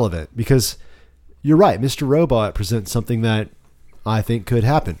realistic and relevant? Because you're right, Mr. Robot presents something that I think could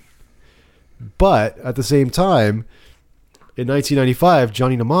happen. But at the same time, in 1995,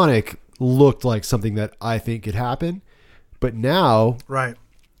 Johnny Mnemonic looked like something that I think could happen. But now, right?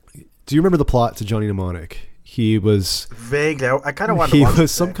 Do you remember the plot to Johnny Mnemonic? He was vaguely. I kind of wanted to watch it. He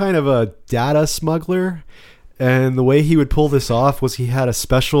was some kind of a data smuggler, and the way he would pull this off was he had a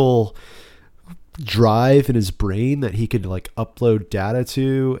special drive in his brain that he could like upload data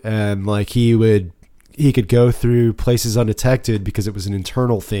to, and like he could go through places undetected because it was an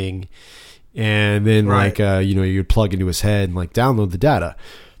internal thing. And then right. You'd plug into his head and like download the data.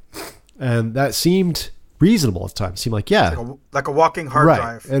 And that seemed reasonable at the time. It seemed like, yeah. Like a walking hard right.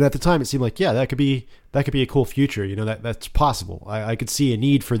 drive. And at the time it seemed like, yeah, that could be a cool future. That's possible. I could see a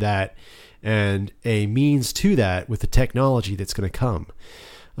need for that and a means to that with the technology that's going to come.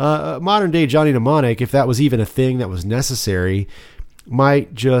 Modern day Johnny Mnemonic, if that was even a thing that was necessary,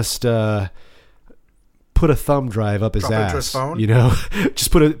 might just put a thumb drive up his Drop ass, into his phone?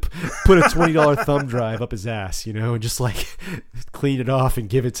 Just put a $20 thumb drive up his ass, and just like clean it off and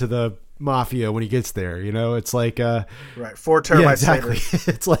give it to the mafia when he gets there. It's like right, 4 terabytes yeah, exactly.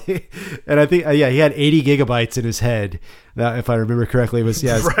 later. It's like, and I think he had 80 gigabytes in his head. That, if I remember correctly, it was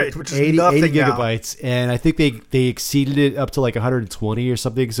right, which is 80 gigabytes, now. and I think they exceeded it up to like 120 or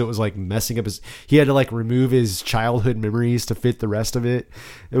something. So it was like messing up he had to like remove his childhood memories to fit the rest of it.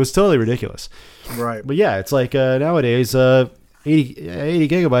 It was totally ridiculous. Right, but yeah, it's like nowadays 80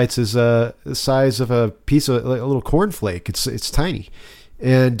 gigabytes is the size of a piece of like a little cornflake. It's tiny,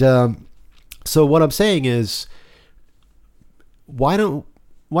 and so what I'm saying is, why don't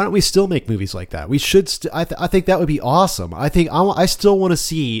why don't we still make movies like that? We should. I think that would be awesome. I still want to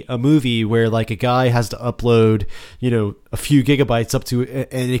see a movie where like a guy has to upload, a few gigabytes up to,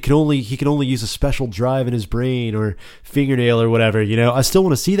 and he can only use a special drive in his brain or fingernail or whatever. I still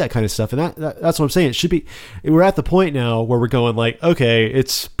want to see that kind of stuff, and that's what I'm saying. It should be. We're at the point now where we're going like, okay,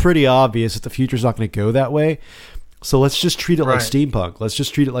 it's pretty obvious that the future's not going to go that way. So let's just treat it like steampunk. Let's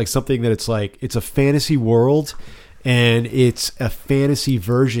just treat it like something that it's a fantasy world. And it's a fantasy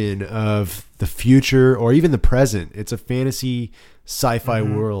version of the future or even the present. It's a fantasy sci-fi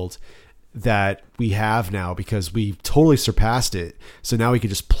world that we have now because we've totally surpassed it. So now we can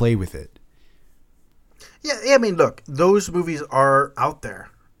just play with it. Yeah, I mean, look, those movies are out there.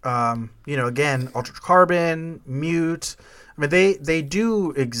 Again, Altered Carbon, Mute. I mean, they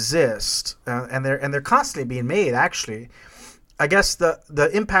do exist, and they're constantly being made. Actually, I guess the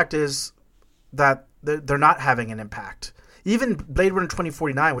impact is that they're not having an impact. Even Blade Runner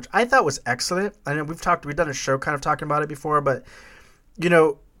 2049, which I thought was excellent. I know we've done a show kind of talking about it before, but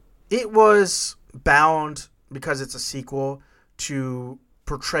it was bound because it's a sequel to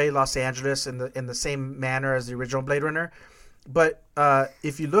portray Los Angeles in the same manner as the original Blade Runner. But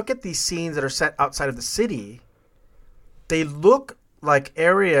if you look at these scenes that are set outside of the city, they look like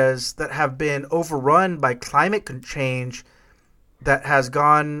areas that have been overrun by climate change that has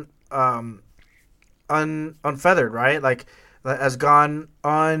gone unfeathered, right? Like has gone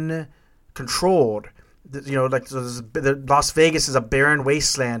uncontrolled. Las Vegas is a barren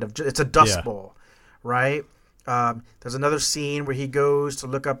wasteland it's a dust bowl, right? There's another scene where he goes to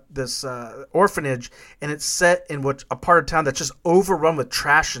look up this orphanage, and it's set in a part of town that's just overrun with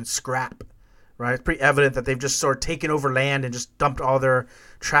trash and scrap, right? It's pretty evident that they've just sort of taken over land and just dumped all their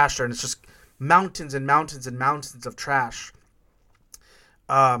trash there, and it's just mountains and mountains and mountains of trash.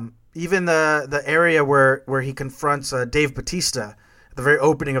 Even the area where he confronts Dave Bautista at the very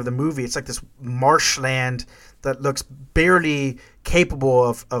opening of the movie, it's like this marshland that looks barely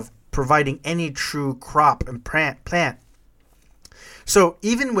capable of providing any true crop and plant. So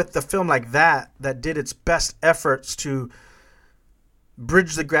even with the film like that did its best efforts to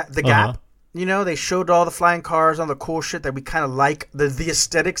bridge the gap, they showed all the flying cars, all the cool shit that we kind of like, the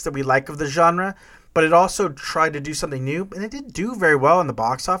aesthetics that we like of the genre. But it also tried to do something new, and it did do very well in the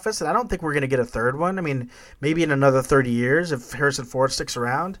box office. And I don't think we're going to get a third one. I mean, maybe in another 30 years if Harrison Ford sticks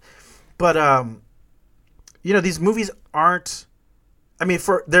around. But these movies aren't. I mean,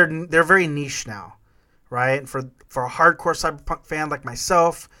 they're very niche now, right? And for a hardcore cyberpunk fan like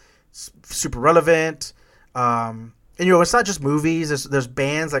myself, it's super relevant. And it's not just movies. There's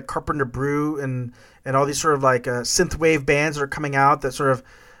bands like Carpenter Brew and all these sort of like synthwave bands that are coming out that sort of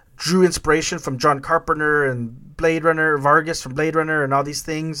drew inspiration from John Carpenter and Blade Runner, Vargas from Blade Runner, and all these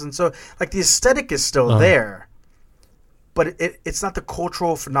things. And so, like, the aesthetic is still there, but it's not the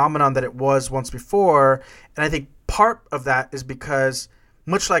cultural phenomenon that it was once before. And I think part of that is because,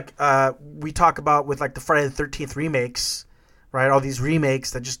 much like we talk about with like the Friday the 13th remakes, right? All these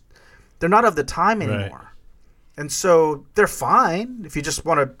remakes that they're not of the time anymore. Right. And so they're fine if you just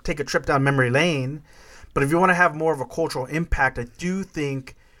want to take a trip down memory lane. But if you want to have more of a cultural impact, I do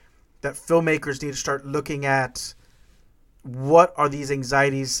think that filmmakers need to start looking at what are these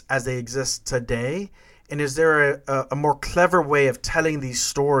anxieties as they exist today, and is there a more clever way of telling these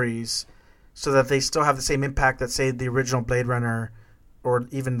stories so that they still have the same impact that, say, the original Blade Runner or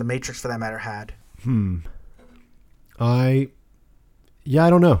even The Matrix, for that matter, had? I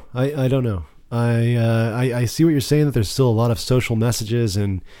don't know. I don't know. I see what you're saying, that there's still a lot of social messages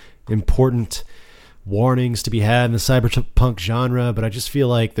and important warnings to be had in the cyberpunk genre, but I just feel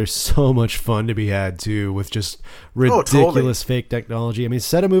like there's so much fun to be had too with just ridiculous fake technology. I mean,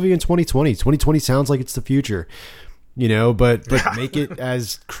 set a movie in 2020. 2020 sounds like it's the future, but make it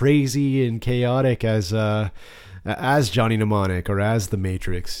as crazy and chaotic as Johnny Mnemonic or as The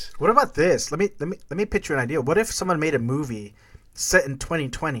Matrix. What about this? Let me pitch you an idea. What if someone made a movie set in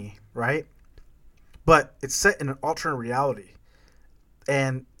 2020, right? But it's set in an alternate reality.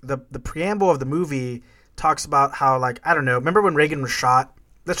 And the preamble of the movie talks about how, like, I don't know, remember when Regan was shot?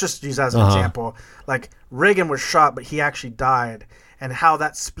 Let's just use that as an example. Like, Regan was shot, but he actually died, and how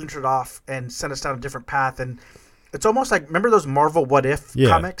that splintered off and sent us down a different path. And it's almost like, remember those Marvel What If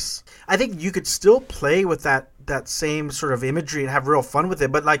comics? I think you could still play with that same sort of imagery and have real fun with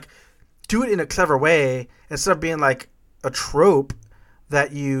it, but, like, do it in a clever way instead of being, like, a trope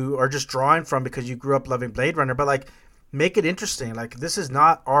that you are just drawing from because you grew up loving Blade Runner. But, like, make it interesting. Like, this is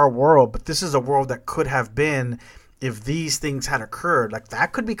not our world, but this is a world that could have been if these things had occurred. Like,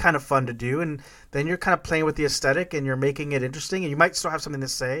 that could be kind of fun to do. And then you're kind of playing with the aesthetic and you're making it interesting, and you might still have something to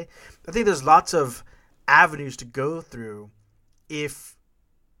say. I think there's lots of avenues to go through if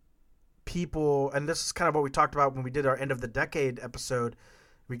people, and this is kind of what we talked about when we did our end of the decade episode,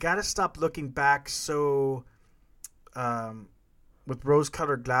 we got to stop looking back so with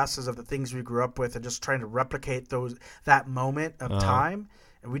rose-colored glasses of the things we grew up with and just trying to replicate that moment of time.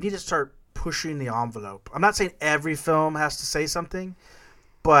 And we need to start pushing the envelope. I'm not saying every film has to say something,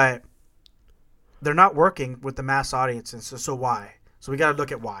 but they're not working with the mass audiences. So why? So we got to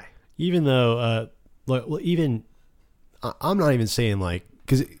look at why. Even though, I'm not even saying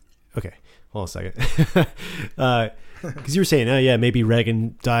because, okay, hold on a second. Because you were saying, oh yeah, maybe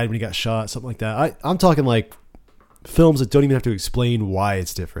Regan died when he got shot, something like that. I'm talking like films that don't even have to explain why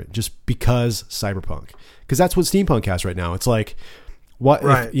it's different, just because cyberpunk. Because that's what steampunk has right now. It's like, what,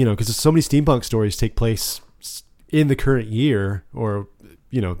 right. Because so many steampunk stories take place in the current year, or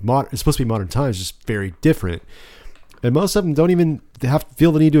it's supposed to be modern times, just very different. And most of them don't even have to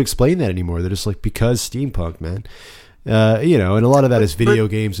feel the need to explain that anymore. They're just like, because steampunk, man. And a lot of that is video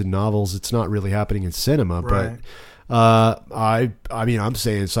games and novels. It's not really happening in cinema, right. But I'm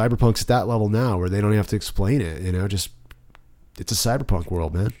saying cyberpunk's at that level now where they don't have to explain it. Just it's a cyberpunk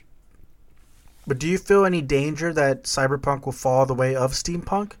world, man. But do you feel any danger that cyberpunk will fall the way of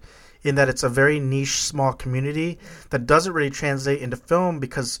steampunk, in that it's a very niche, small community that doesn't really translate into film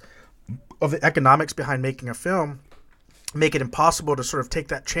because of the economics behind making a film, make it impossible to sort of take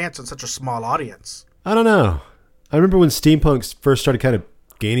that chance on such a small audience? I don't know. I remember when steampunk first started kind of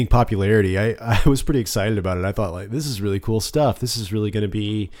gaining popularity, I was pretty excited about it. I thought, this is really cool stuff. This is really going to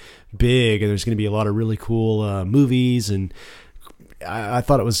be big, and there's going to be a lot of really cool movies, and I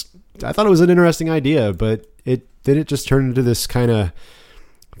thought it was an interesting idea, but it just turned into this kind of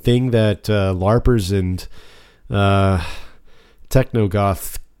thing that LARPers and techno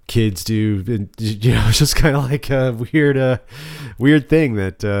goth kids do. And, it's just kind of like a weird thing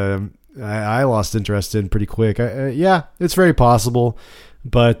that I lost interest in pretty quick. Yeah, it's very possible,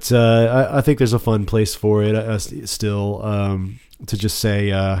 but I think there's a fun place for it still, to just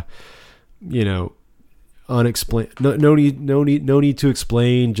say, unexplained. No need to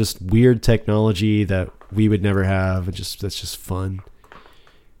explain. Just weird technology that we would never have. That's just fun.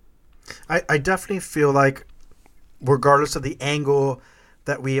 I definitely feel like, regardless of the angle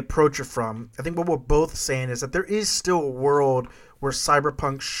that we approach it from, I think what we're both saying is that there is still a world where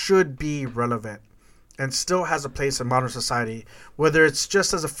cyberpunk should be relevant and still has a place in modern society, whether it's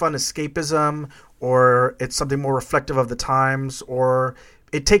just as a fun escapism, or it's something more reflective of the times, or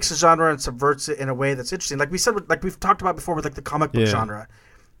it takes a genre and subverts it in a way that's interesting. Like we said, like we've talked about before with the comic book genre,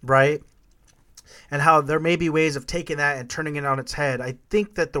 right? And how there may be ways of taking that and turning it on its head. I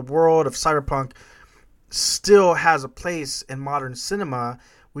think that the world of cyberpunk still has a place in modern cinema.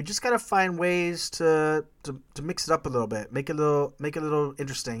 We just got to find ways to mix it up a little bit, make it a little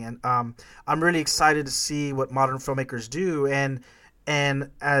interesting. And I'm really excited to see what modern filmmakers do. And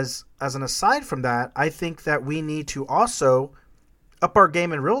as an aside from that, I think that we need to also up our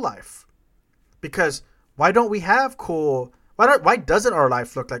game in real life, because why don't we have cool? Why doesn't our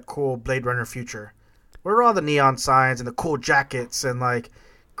life look like cool Blade Runner future? Where are all the neon signs and the cool jackets and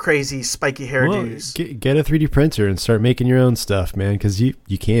crazy spiky hairdos? Well, get a 3D printer and start making your own stuff, man, because you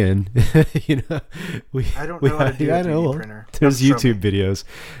can. I don't know how to do a 3D printer. There's YouTube videos.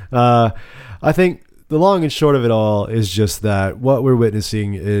 I think the long and short of it all is just that what we're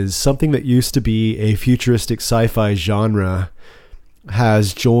witnessing is something that used to be a futuristic sci-fi genre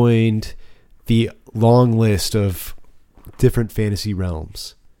has joined the long list of different fantasy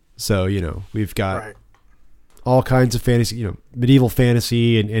realms. So, we've got all kinds of fantasy, medieval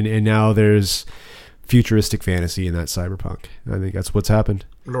fantasy, and now there's futuristic fantasy in that cyberpunk. I think that's what's happened.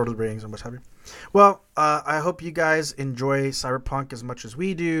 Lord of the Rings and what have you. Well, I hope you guys enjoy cyberpunk as much as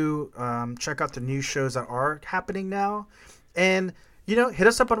we do. Check out the new shows that are happening now. And, hit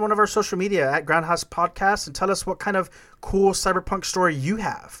us up on one of our social media at Groundhouse Podcast and tell us what kind of cool cyberpunk story you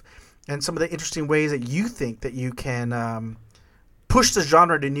have and some of the interesting ways that you think that you can push the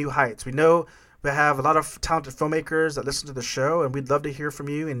genre to new heights. We know we have a lot of talented filmmakers that listen to the show, and we'd love to hear from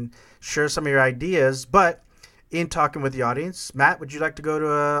you and share some of your ideas. But in talking with the audience, Matt, would you like to go to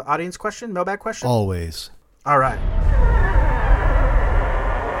an audience question, mailbag question? Always. All right.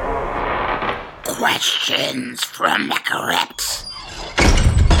 Questions from the crypt.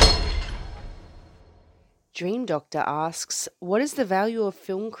 Dream Doctor asks, what is the value of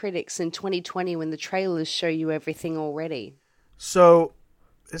film critics in 2020 when the trailers show you everything already? So,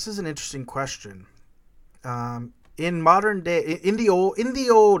 this is an interesting question. In modern day, in the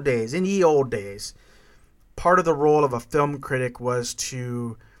old days, part of the role of a film critic was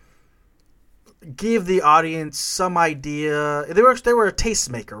to give the audience some idea. They were a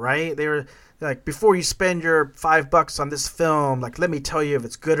tastemaker, right? They were like, before you spend your $5 on this film, like, let me tell you if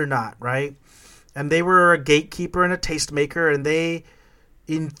it's good or not, right? And they were a gatekeeper and a tastemaker, and they,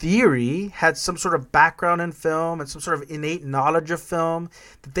 in theory, had some sort of background in film and some sort of innate knowledge of film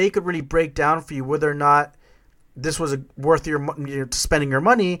that they could really break down for you whether or not this was worth spending your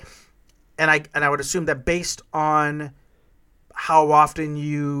money. And I would assume that based on how often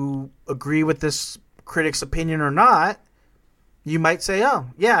you agree with this critic's opinion or not, you might say, oh,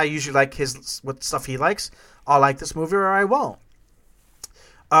 yeah, I usually like what stuff he likes. I'll like this movie or I won't.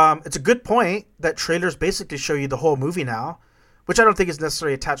 It's a good point that trailers basically show you the whole movie now, which I don't think is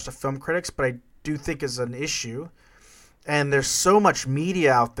necessarily attached to film critics, but I do think is an issue. And there's so much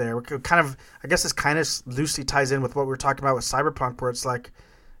media out there. I guess this kind of loosely ties in with what we were talking about with CyberPunk, where it's like,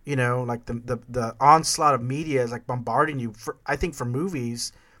 like the onslaught of media is like bombarding you. I think for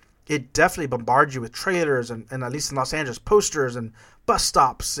movies, it definitely bombards you with trailers and at least in Los Angeles, posters and bus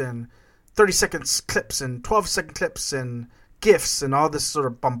stops and 30-second clips and 12-second clips and GIFs and all this sort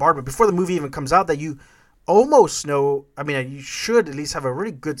of bombardment before the movie even comes out that you almost know. I mean, you should at least have a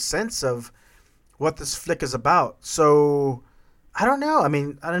really good sense of what this flick is about. So I don't know. I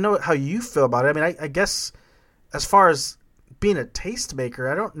mean, I don't know how you feel about it. I mean, I guess as far as being a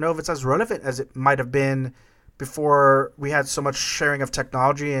tastemaker, I don't know if it's as relevant as it might have been before we had so much sharing of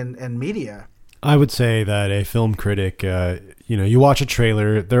technology and media. I would say that a film critic, you watch a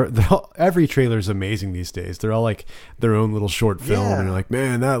trailer. Every trailer is amazing these days. They're all like their own little short film, and you're like,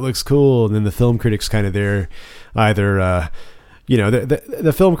 man, that looks cool. And then the film critic's kind of there, either,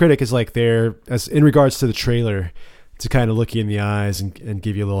 the film critic is like there as in regards to the trailer to kind of look you in the eyes and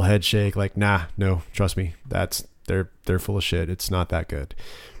give you a little head shake, like, nah, no, trust me, they're full of shit. It's not that good.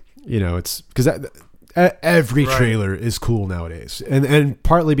 It's because every trailer is cool nowadays, and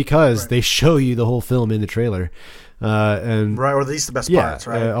partly because they show you the whole film in the trailer, or at least the best parts,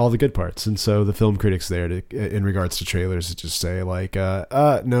 right? All the good parts. And so the film critics there in regards to trailers to just say like,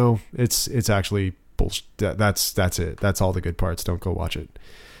 no, it's actually bullshit. That's it. That's all the good parts. Don't go watch it,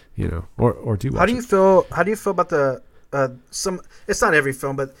 or do. How do you feel about the some? It's not every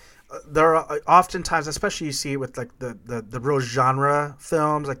film, but there are oftentimes, especially you see it with like the real genre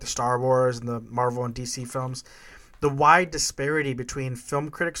films, like the Star Wars and the Marvel and DC films, the wide disparity between film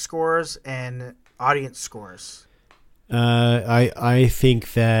critic scores and audience scores. I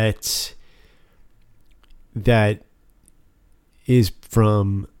think that is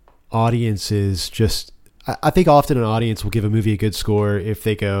from audiences. Just I think often an audience will give a movie a good score if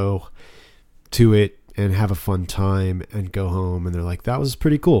they go to it and have a fun time and go home and they're like, that was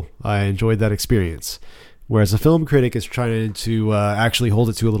pretty cool, I enjoyed that experience. Whereas a film critic is trying to actually hold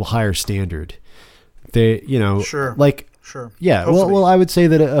it to a little higher standard. They, sure. Yeah. Well, I would say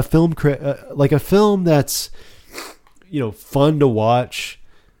that a film like a film that's, fun to watch,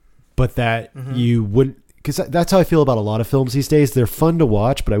 but that you wouldn't, because that's how I feel about a lot of films these days. They're fun to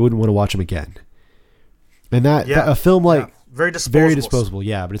watch, but I wouldn't want to watch them again. And that a film like very disposable,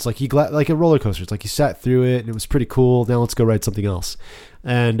 yeah. But it's like like a roller coaster. It's like you sat through it and it was pretty cool. Now let's go write something else.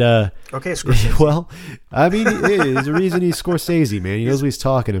 And okay, Scorsese. Well, I mean, there's a reason he's Scorsese, man. He knows what he's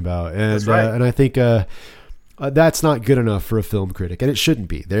talking about, and that's right. And I think that's not good enough for a film critic, and it shouldn't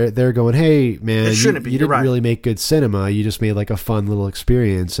be. They're going, hey, man, you didn't really make good cinema. You just made like a fun little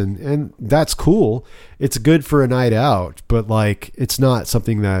experience, and that's cool. It's good for a night out, but like it's not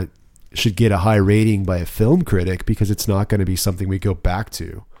something that should get a high rating by a film critic because it's not going to be something we go back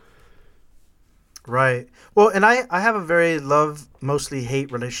to. Right. Well, and I have a very love, mostly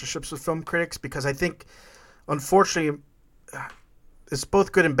hate relationships with film critics because I think, unfortunately, it's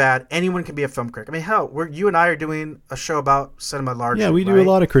both good and bad. Anyone can be a film critic. I mean, hell, you and I are doing a show about cinema largely. Yeah, we do a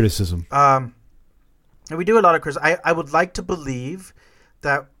lot of criticism. And we do a lot of criticism. I would like to believe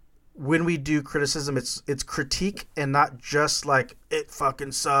that when we do criticism, it's critique and not just like it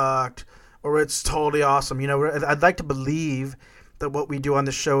fucking sucked or it's totally awesome. I'd like to believe that what we do on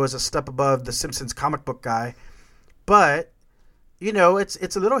the show is a step above the Simpsons comic book guy, but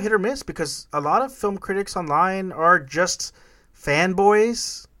it's a little hit or miss because a lot of film critics online are just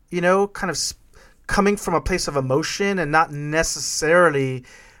fanboys, kind of coming from a place of emotion and not necessarily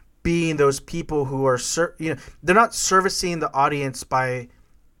being those people who are they're not servicing the audience by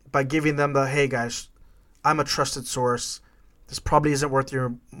giving them the, hey guys, I'm a trusted source. This probably isn't worth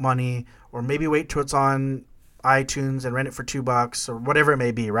your money, or maybe wait till it's on iTunes and rent it for $2 or whatever it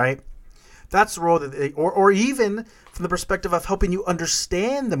may be, right? That's the role that they, or even from the perspective of helping you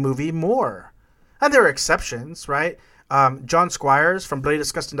understand the movie more. And there are exceptions, right? John Squires from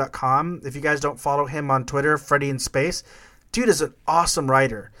BloodyDisgusting.com. If you guys don't follow him on Twitter, Freddy in Space, dude is an awesome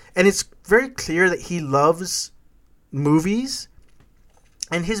writer. And it's very clear that he loves movies.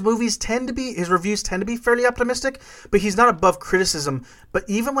 And his reviews tend to be fairly optimistic, but he's not above criticism. But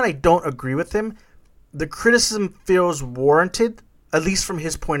even when I don't agree with him, the criticism feels warranted, at least from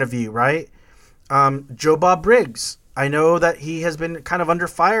his point of view, right? Joe Bob Briggs. I know that he has been kind of under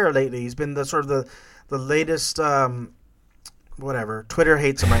fire lately. He's been the sort of the latest, whatever. Twitter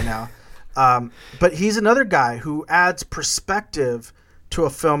hates him right now. But he's another guy who adds perspective to a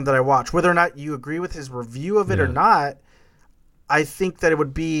film that I watch. Whether or not you agree with his review of it or not, I think that it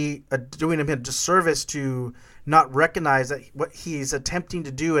would be doing him a disservice to not recognize that what he's attempting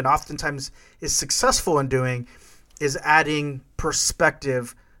to do, and oftentimes is successful in doing, is adding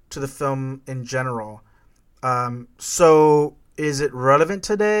perspective to the film in general. So is it relevant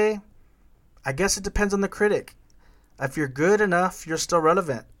today? I guess it depends on the critic. If you're good enough, you're still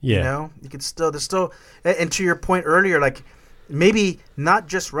relevant. Yeah. You know, you can still, there's still, and to your point earlier, like maybe not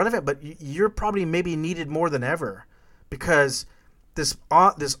just relevant, but you're probably maybe needed more than ever, because this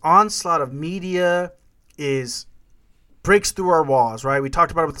onslaught of media breaks through our walls, right? We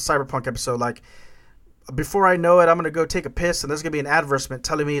talked about it with the CyberPunk episode. Like, before I know it, I'm going to go take a piss, and there's going to be an advertisement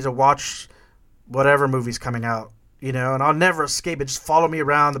telling me to watch whatever movie's coming out, you know, and I'll never escape it. Just follow me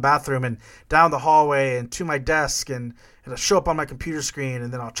around the bathroom and down the hallway and to my desk, and it'll show up on my computer screen,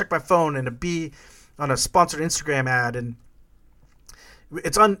 and then I'll check my phone, and it'll be on a sponsored Instagram ad, and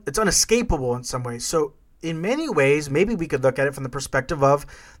it's unescapable in some ways. So in many ways, maybe we could look at it from the perspective of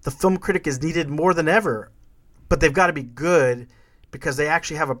the film critic is needed more than ever, but they've got to be good because they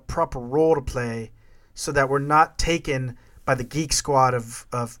actually have a proper role to play, so that we're not taken by the geek squad of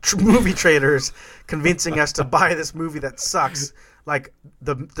movie trailers convincing us to buy this movie that sucks, like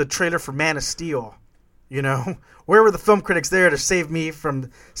the trailer for Man of Steel. You know, where were the film critics there to save me from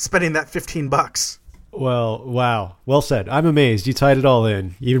spending that $15? Well, wow. Well said. I'm amazed. You tied it all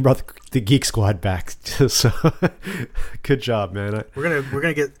in. You even brought the Geek Squad back. So, good job, man. We're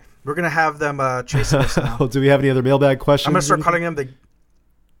gonna have them chasing us now. Do we have any other mailbag questions? I'm gonna start calling them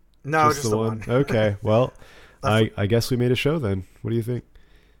just the one. Okay. Well, I guess we made a show then. What do you think?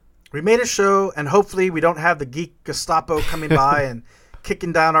 We made a show, and hopefully we don't have the geek Gestapo coming by and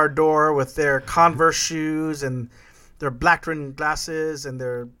kicking down our door with their Converse shoes and their black rimmed glasses and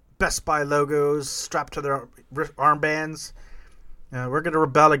their Best Buy logos strapped to their armbands. We're going to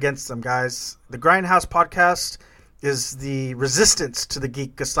rebel against them, guys. The Grindhouse podcast is the resistance to the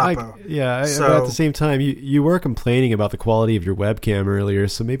geek Gestapo. But at the same time, you were complaining about the quality of your webcam earlier,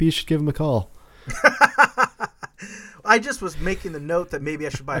 so maybe you should give them a call. I just was making the note that maybe I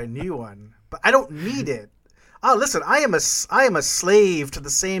should buy a new one, but I don't need it. Oh, listen, I am a slave to the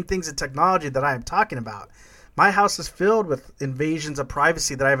same things in technology that I am talking about. My house is filled with invasions of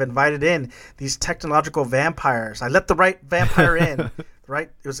privacy that I've invited in. These technological vampires. I let the right vampire in. Right?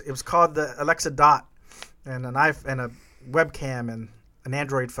 It was called the Alexa Dot, and a webcam and an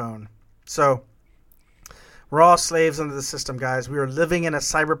Android phone. So we're all slaves under the system, guys. We are living in a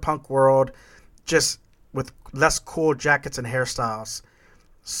cyberpunk world, just with less cool jackets and hairstyles.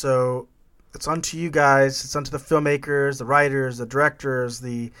 So it's on to you guys. It's on to the filmmakers, the writers, the directors,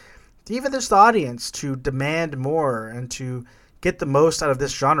 even just the audience to demand more and to get the most out of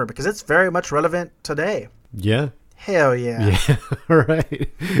this genre, because it's very much relevant today. Yeah. Hell yeah. Yeah. Right.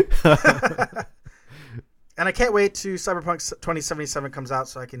 And I can't wait till Cyberpunk 2077 comes out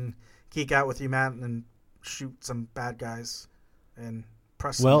so I can geek out with you, man, and shoot some bad guys and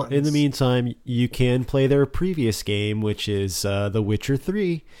press some buttons. In the meantime, you can play their previous game, which is The Witcher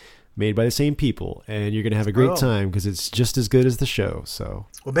 3. Made by the same people, and you're going to have a great time because it's just as good as the show. So,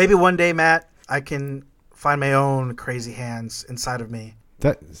 well, maybe one day, Matt, I can find my own crazy hands inside of me.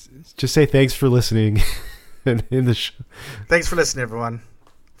 Just say thanks for listening in the show. Thanks for listening, everyone.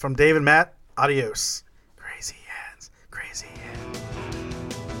 From Dave and Matt, adios. Crazy hands, crazy hands.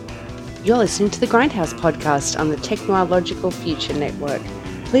 You're listening to the Grindhouse podcast on the Technological Future Network.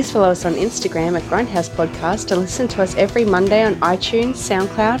 Please follow us on Instagram at Grindhouse Podcast and listen to us every Monday on iTunes,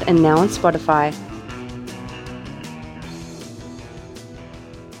 SoundCloud, and now on Spotify.